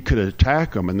could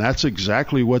attack them, and that's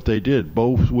exactly what they did,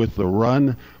 both with the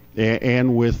run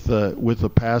and with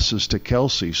the passes to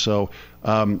Kelsey. So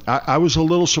I was a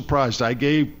little surprised. I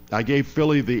gave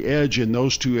Philly the edge in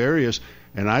those two areas,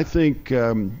 and I think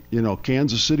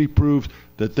Kansas City proved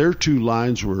that their two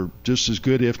lines were just as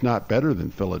good, if not better,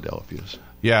 than Philadelphia's.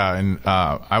 Yeah, and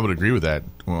I would agree with that.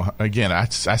 Well, again, I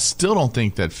still don't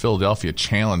think that Philadelphia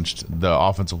challenged the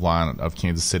offensive line of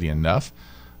Kansas City enough.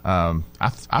 I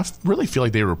really feel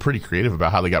like they were pretty creative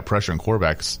about how they got pressure on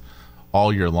quarterbacks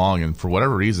all year long, and for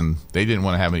whatever reason, they didn't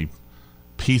want to have any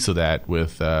piece of that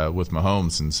with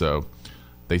Mahomes, and so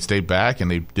they stayed back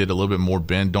and they did a little bit more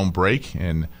bend, don't break,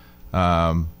 and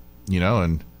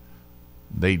and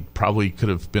they probably could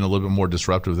have been a little bit more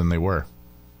disruptive than they were.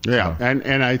 Yeah, so.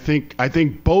 and I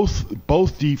think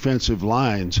both defensive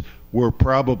lines were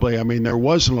probably. I mean, there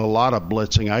wasn't a lot of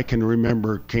blitzing. I can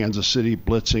remember Kansas City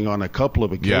blitzing on a couple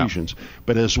of occasions,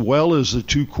 but as well as the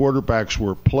two quarterbacks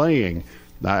were playing,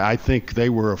 I think they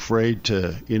were afraid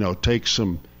to take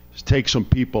some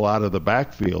people out of the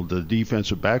backfield, the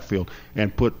defensive backfield,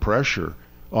 and put pressure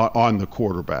on the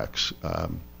quarterbacks.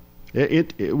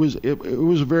 It was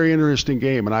a very interesting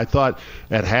game, and I thought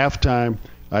at halftime.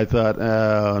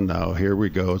 Oh, no, here we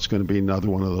go. It's going to be another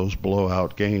one of those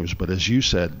blowout games. But as you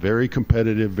said, very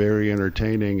competitive, very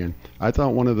entertaining, and I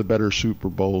thought one of the better Super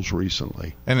Bowls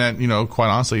recently. And then, quite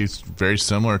honestly, it's very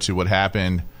similar to what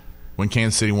happened when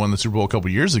Kansas City won the Super Bowl a couple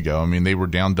years ago. I mean, they were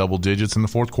down double digits in the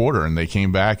fourth quarter, and they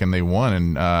came back and they won.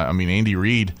 And, Andy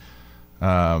Reid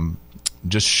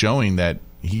just showing that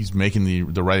he's making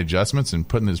the right adjustments and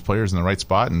putting his players in the right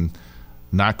spot and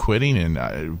not quitting,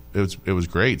 and it was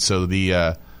great. So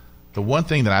the one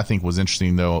thing that I think was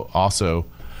interesting, though, also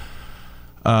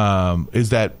is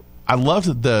that I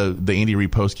loved the Andy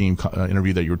Reid post-game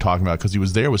interview that you were talking about, because he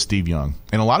was there with Steve Young.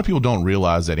 And a lot of people don't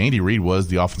realize that Andy Reid was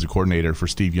the offensive coordinator for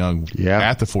Steve Young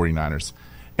at the 49ers.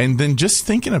 And then just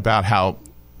thinking about how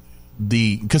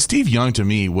because Steve Young, to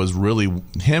me, was really,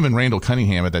 him and Randall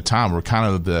Cunningham at that time were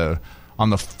kind of on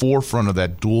the forefront of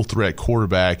that dual-threat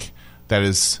quarterback that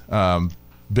has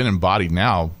been embodied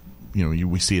now.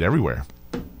 We see it everywhere.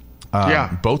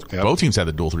 Both teams had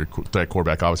the dual-threat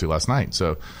quarterback, obviously, last night.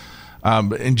 So,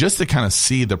 and just to kind of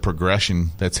see the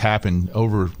progression that's happened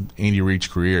over Andy Reid's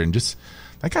career, and just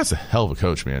that guy's a hell of a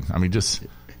coach, man. I mean, just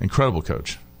incredible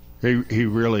coach. He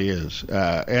really is,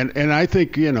 and I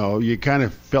think you kind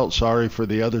of felt sorry for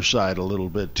the other side a little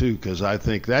bit too, because I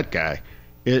think that guy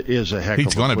is a heck of a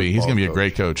football coach. He's going to be a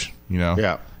great coach.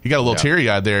 Yeah. He got a little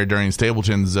teary-eyed there during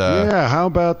Stapleton's. How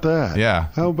about that? Yeah.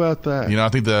 How about that?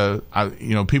 I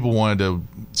think people wanted to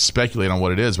speculate on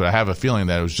what it is, but I have a feeling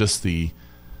that it was just the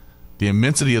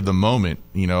immensity of the moment.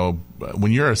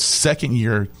 When you're a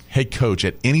second-year head coach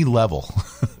at any level,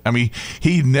 I mean,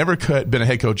 he never been a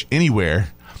head coach anywhere,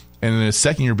 and in his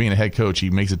second year being a head coach,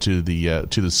 he makes it to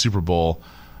the Super Bowl.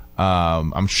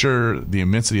 I'm sure the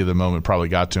immensity of the moment probably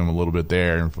got to him a little bit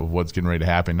there of what's getting ready to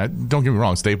happen. Don't get me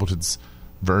wrong, Stapleton's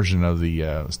version of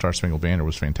the Star Spangled Banner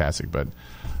was fantastic, but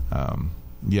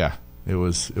it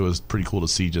was pretty cool to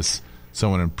see just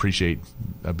someone appreciate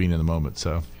being in the moment.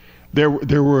 So there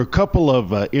were a couple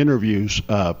of interviews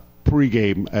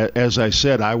pregame. As I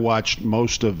said, I watched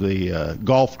most of the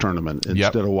golf tournament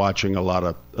instead of watching a lot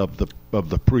of the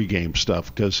pregame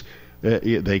stuff, because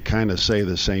they kind of say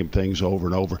the same things over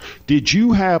and over. Did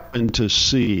you happen to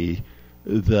see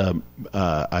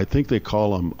I think they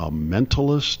call him a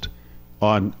mentalist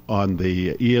on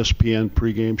the ESPN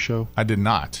pregame show? I did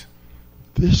not.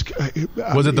 This guy,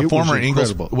 was it the former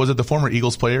Eagles? Was it the former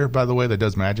Eagles player, by the way, that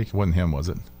does magic? It wasn't him, was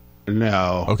it?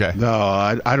 No. Okay. No,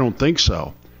 I don't think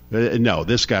so. No,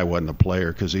 this guy wasn't a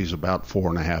player, because he's about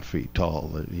 4.5 feet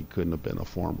tall. He couldn't have been a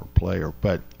former player.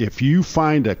 But if you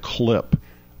find a clip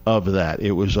of that,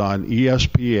 it was on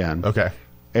ESPN. Okay.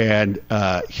 And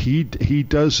he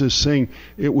does this thing.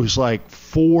 It was like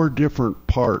 4 different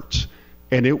parts,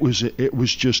 and it was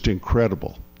just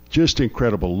incredible. Just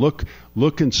incredible.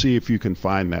 Look and see if you can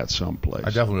find that someplace. I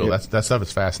definitely will. That stuff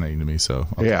is fascinating to me, so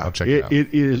I'll check it out.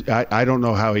 It is. I don't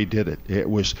know how he did it.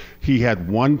 He had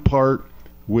one part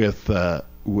with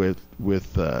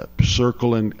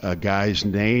circling a guy's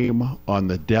name on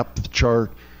the depth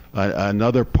chart.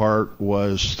 Another part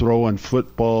was throwing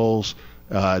footballs.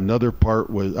 Another part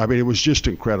was, it was just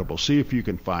incredible. See if you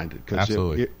can find it, because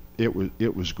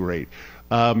it was great.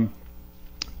 I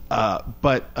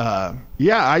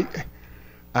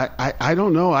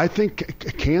don't know. I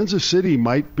think Kansas City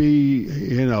might be,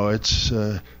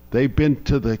 they've been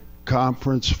to the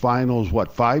conference finals,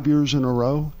 5 years in a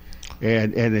row?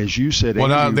 And as you said, well,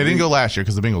 no, they didn't go last year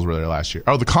because the Bengals were there last year.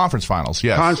 Oh, the conference finals,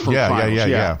 yes. Finals,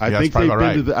 yeah.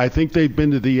 I think they've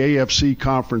been to the AFC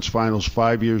conference finals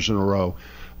 5 years in a row.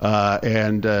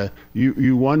 And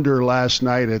you wonder last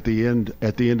night at the end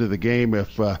of the game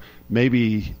if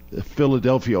maybe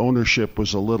Philadelphia ownership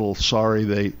was a little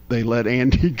sorry they let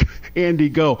Andy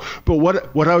go. But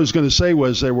what I was going to say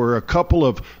was there were a couple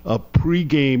of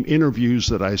pregame interviews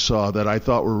that I saw that I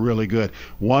thought were really good.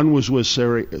 One was with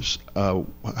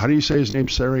how do you say his name?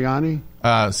 Sirianni?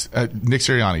 Nick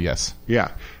Sirianni, yes. Yeah,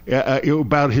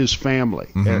 about his family,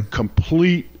 a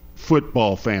complete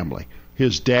football family.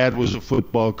 His dad was a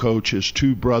football coach. His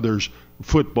 2 brothers,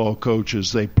 football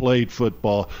coaches. They played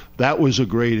football. That was a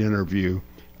great interview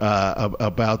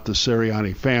about the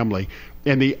Sirianni family.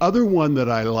 And the other one that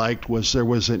I liked was there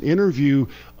was an interview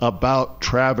about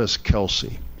Travis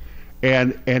Kelce.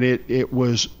 And it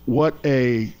was what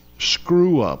a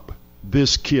screw-up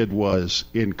this kid was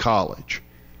in college.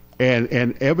 And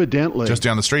evidently... just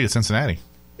down the street at Cincinnati.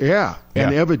 Yeah,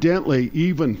 and evidently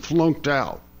even flunked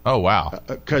out. Oh, wow.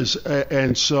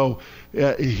 So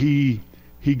he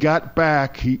got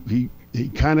back. He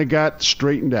kind of got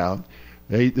straightened out.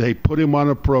 They put him on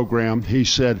a program. He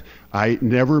said, I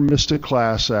never missed a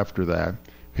class after that.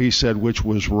 He said, which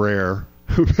was rare.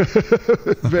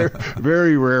 very,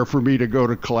 very rare for me to go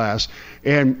to class.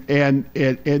 And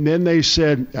then they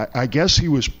said, I guess he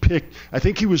was picked. I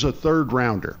think he was a 3rd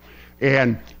rounder.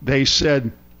 And they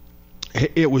said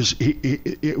it was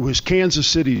Kansas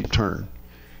City's turn.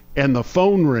 and the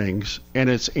phone rings, and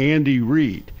it's Andy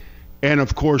Reid. And,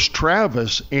 of course,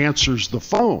 Travis answers the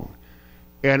phone.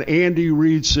 And Andy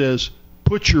Reid says,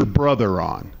 "Put your brother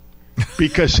on,"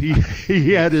 because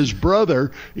he had his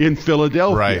brother in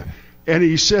Philadelphia. Right. And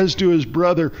he says to his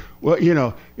brother, "Well,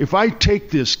 if I take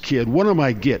this kid, what am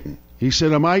I getting?" He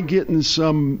said, "Am I getting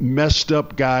some messed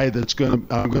up guy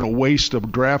I'm going to waste a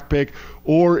draft pick,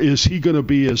 or is he going to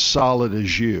be as solid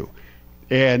as you?"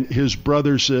 And his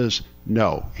brother says,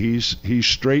 "No, he's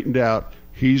straightened out.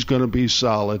 He's going to be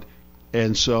solid."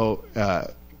 And so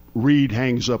Reid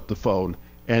hangs up the phone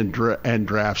and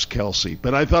drafts Kelce.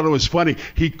 But I thought it was funny.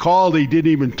 He called. He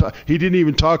didn't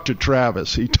even talk to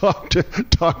Travis. He He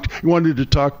wanted to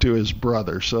talk to his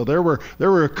brother. So there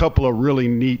were a couple of really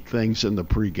neat things in the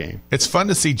pregame. It's fun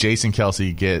to see Jason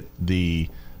Kelce get the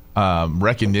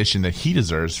recognition that he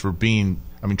deserves for being.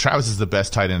 I mean, Travis is the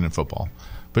best tight end in football,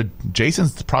 but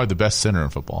Jason's probably the best center in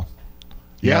football.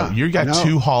 You got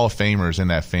two Hall of Famers in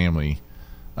that family.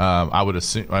 I would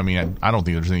assume. I mean, I don't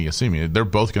think there's any assuming. They're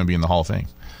both going to be in the Hall of Fame,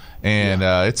 and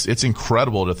it's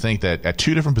incredible to think that at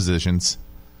two different positions,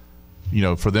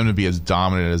 for them to be as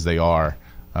dominant as they are,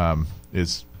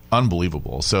 is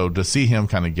unbelievable. So to see him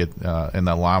kind of get in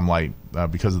the limelight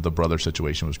because of the brother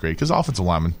situation was great. Because offensive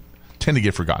linemen tend to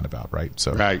get forgotten about, right?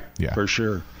 So right, yeah, for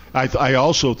sure. I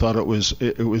also thought it was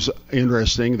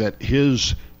interesting that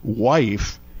his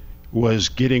wife was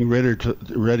getting ready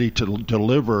to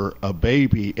deliver a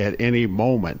baby at any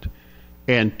moment,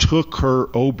 and took her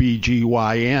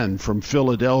OBGYN from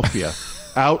Philadelphia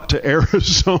out to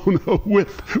Arizona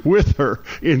with her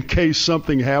in case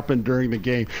something happened during the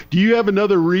game. Do you have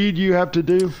another read you have to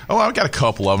do? Oh, I've got a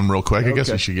couple of them real quick. I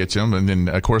guess we should get to them. And then,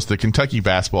 of course, the Kentucky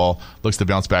basketball looks to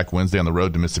bounce back Wednesday on the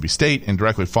road to Mississippi State. And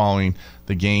directly following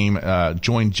the game,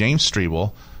 join James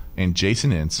Strebel and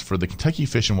Jason Ince for the Kentucky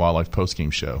Fish and Wildlife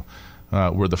postgame show.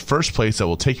 We're the first place that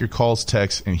will take your calls,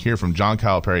 texts, and hear from John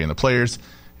Calipari and the players.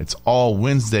 It's all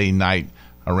Wednesday night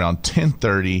around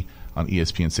 10:30 on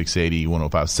ESPN 680,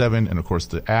 105.7, and, of course,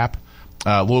 the app.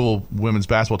 Louisville women's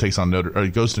basketball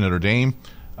goes to Notre Dame.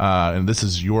 And this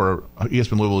is your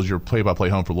ESPN Louisville is your play-by-play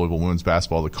home for Louisville women's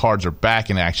basketball. The Cards are back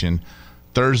in action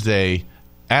Thursday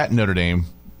at Notre Dame.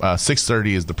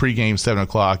 6:30 is the pregame. 7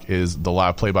 o'clock is the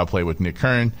live play-by-play with Nick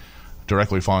Curran.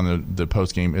 Directly following the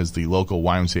postgame is the local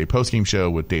YMCA postgame show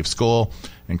with Dave Skoll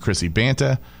and Chrissy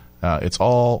Banta. It's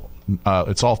all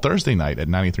Thursday night at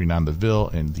 93.9 The Ville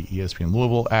and the ESPN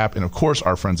Louisville app, and of course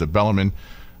our friends at Bellarmine.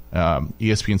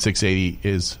 ESPN 680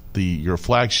 is your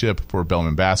flagship for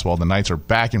Bellarmine basketball. The Knights are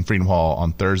back in Freedom Hall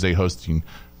on Thursday, hosting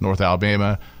North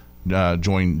Alabama.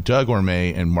 Join Doug Orme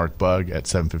and Mark Bugg at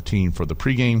 7:15 for the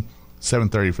pregame,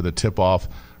 7:30 for the tip-off.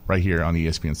 Right here on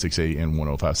ESPN 680 and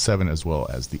 105.7, as well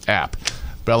as the app.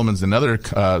 Bellarmine's another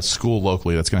school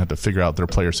locally that's going to have to figure out their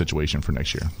player situation for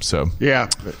next year. So yeah,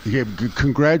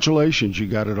 congratulations, you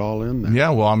got it all in there. Yeah,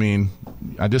 well, I mean,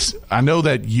 I know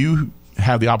that you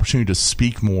have the opportunity to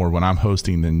speak more when I'm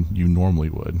hosting than you normally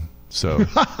would. So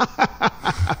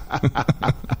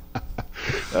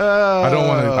I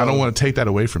don't want to take that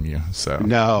away from you. So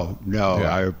no,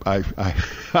 yeah.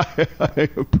 I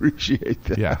appreciate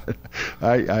that. Yeah,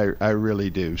 I really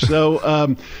do.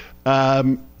 So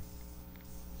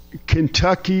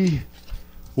Kentucky,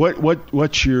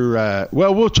 what's your?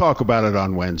 Well, we'll talk about it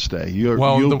on Wednesday.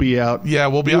 You'll be out. Yeah,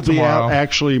 we'll be out tomorrow. You'll be out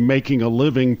actually making a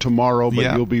living tomorrow,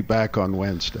 but you'll be back on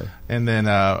Wednesday. And then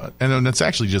it's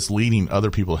actually just leading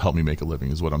other people to help me make a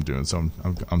living is what I'm doing. So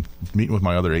I'm meeting with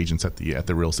my other agents at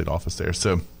the real estate office there.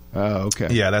 So okay,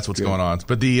 yeah, that's what's going on.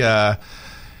 But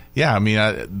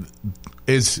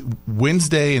is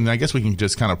Wednesday, and I guess we can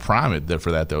just kind of prime it there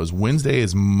for that though. Is Wednesday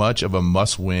as much of a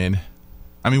must win?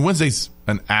 I mean, Wednesday's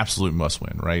an absolute must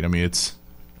win, right? I mean, it's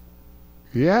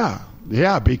yeah,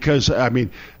 because I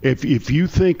mean, if you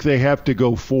think they have to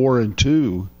go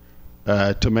 4-2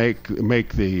 to make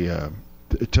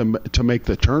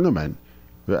the tournament,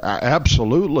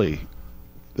 absolutely,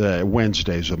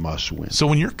 Wednesday's a must win. So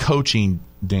when you're coaching,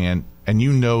 Dan, and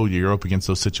you're up against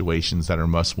those situations that are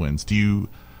must wins, do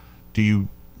you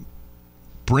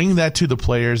bring that to the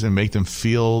players and make them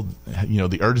feel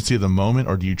the urgency of the moment,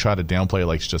 or do you try to downplay it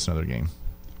like it's just another game?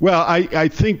 Well, I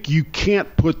think you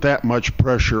can't put that much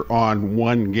pressure on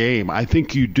one game. I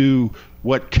think you do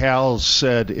what Cal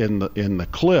said in the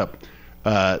clip.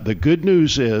 The good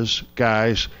news is,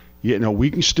 guys, we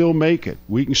can still make it.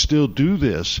 We can still do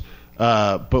this,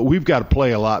 but we've got to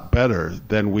play a lot better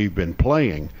than we've been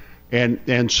playing.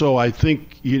 And so I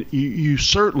think you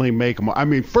certainly make them. I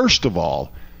mean, first of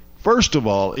all,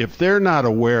 if they're not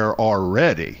aware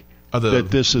already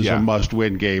that this is a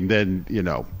must-win game, then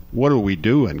what are we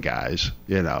doing, guys?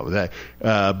 You know that.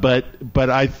 But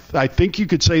I think you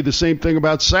could say the same thing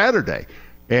about Saturday,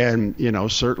 and you know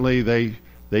certainly they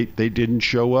didn't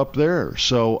show up there.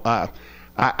 So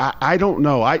I don't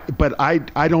know.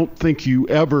 I don't think you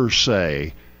ever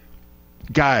say,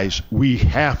 guys, we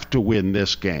have to win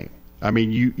this game. I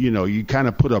mean, you kind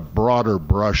of put a broader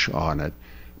brush on it,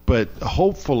 but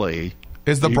hopefully.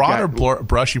 Is the broader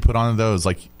brush you put on those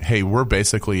like, hey, we're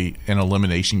basically in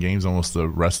elimination games almost the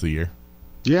rest of the year?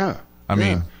 Yeah. I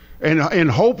mean, and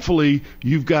hopefully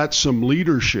you've got some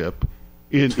leadership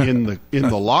in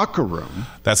the locker room.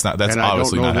 That's and obviously I don't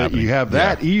know not that happening. you have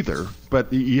that either,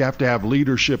 but you have to have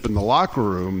leadership in the locker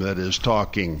room that is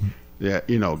talking. Yeah,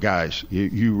 you know, guys,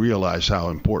 you realize how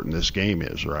important this game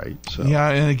is, right? So. Yeah,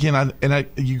 and again,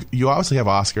 you obviously have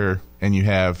Oscar and you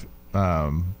have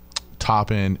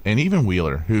Toppin and even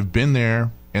Wheeler, who've been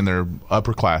there and they're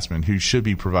upperclassmen who should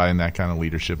be providing that kind of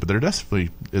leadership. But there definitely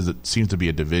seems to be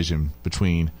a division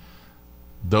between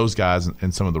those guys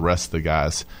and some of the rest of the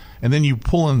guys. And then you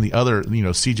pull in the other,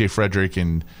 C.J. Frederick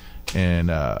and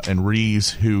Reeves,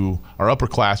 who are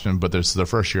upperclassmen, but this is their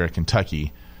first year at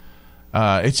Kentucky.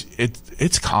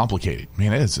 It's complicated,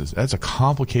 man. That's a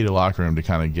complicated locker room to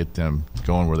kind of get them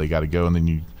going where they got to go, and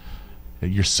then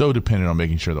you're so dependent on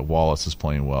making sure that Wallace is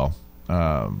playing well.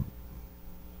 And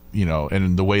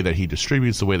the way that he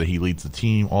distributes, the way that he leads the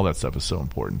team, all that stuff is so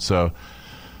important. So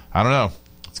I don't know.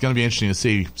 It's going to be interesting to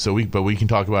see. But we can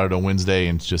talk about it on Wednesday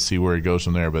and just see where it goes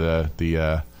from there. But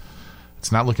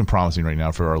it's not looking promising right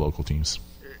now for our local teams.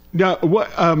 Now, what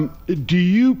do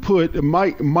you put?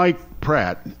 Mike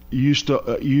Pratt used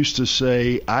to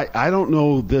say, I don't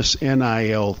know this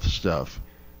NIL stuff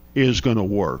is going to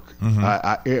work.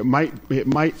 Mm-hmm. It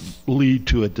might lead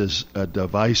to a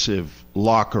divisive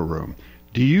locker room.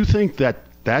 Do you think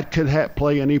that could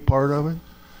play any part of it?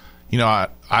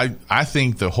 I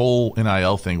think the whole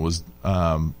NIL thing was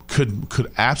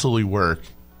could absolutely work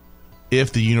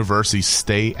if the universities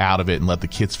stay out of it and let the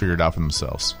kids figure it out for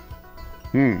themselves.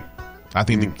 I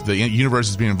think the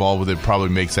universities being involved with it probably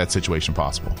makes that situation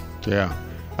possible. Yeah,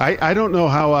 I don't know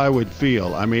how I would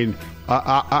feel. I mean,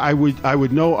 I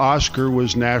would know Oscar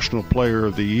was National Player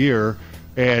of the Year,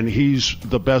 and he's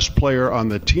the best player on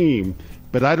the team.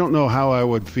 But I don't know how I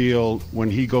would feel when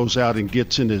he goes out and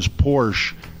gets in his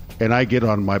Porsche, and I get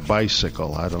on my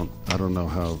bicycle. I don't know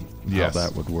how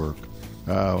that would work.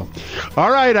 All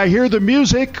right, I hear the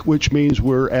music, which means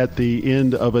we're at the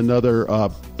end of another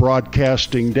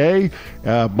broadcasting day.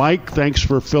 Mike, thanks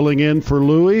for filling in for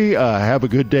Louie. Have a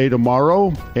good day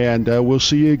tomorrow, and we'll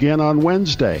see you again on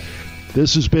Wednesday.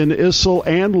 This has been Issel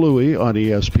and Louie on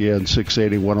ESPN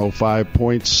 680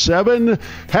 105.7.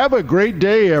 Have a great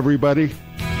day, everybody.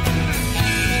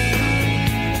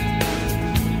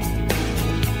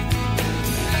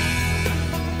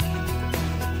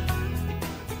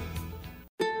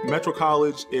 Metro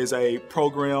College is a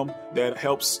program that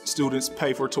helps students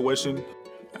pay for tuition,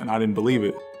 and I didn't believe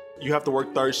it. You have to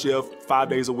work third shift 5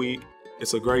 days a week.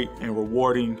 It's a great and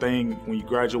rewarding thing when you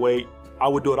graduate. I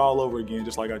would do it all over again,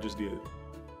 just like I just did.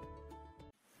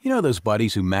 You know those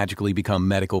buddies who magically become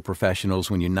medical professionals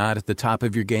when you're not at the top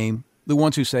of your game? The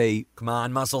ones who say, "Come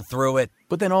on, muscle through it,"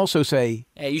 but then also say,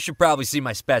 "Hey, you should probably see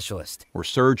my specialist." Or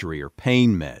surgery or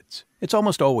pain meds. It's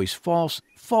almost always false,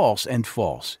 false, and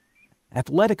false.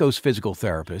 Athletico's physical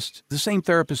therapists, the same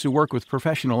therapists who work with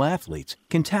professional athletes,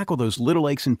 can tackle those little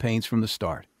aches and pains from the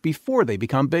start, before they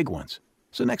become big ones.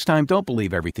 So next time, don't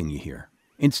believe everything you hear.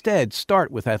 Instead, start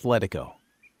with Athletico.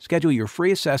 Schedule your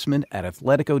free assessment at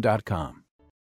athletico.com.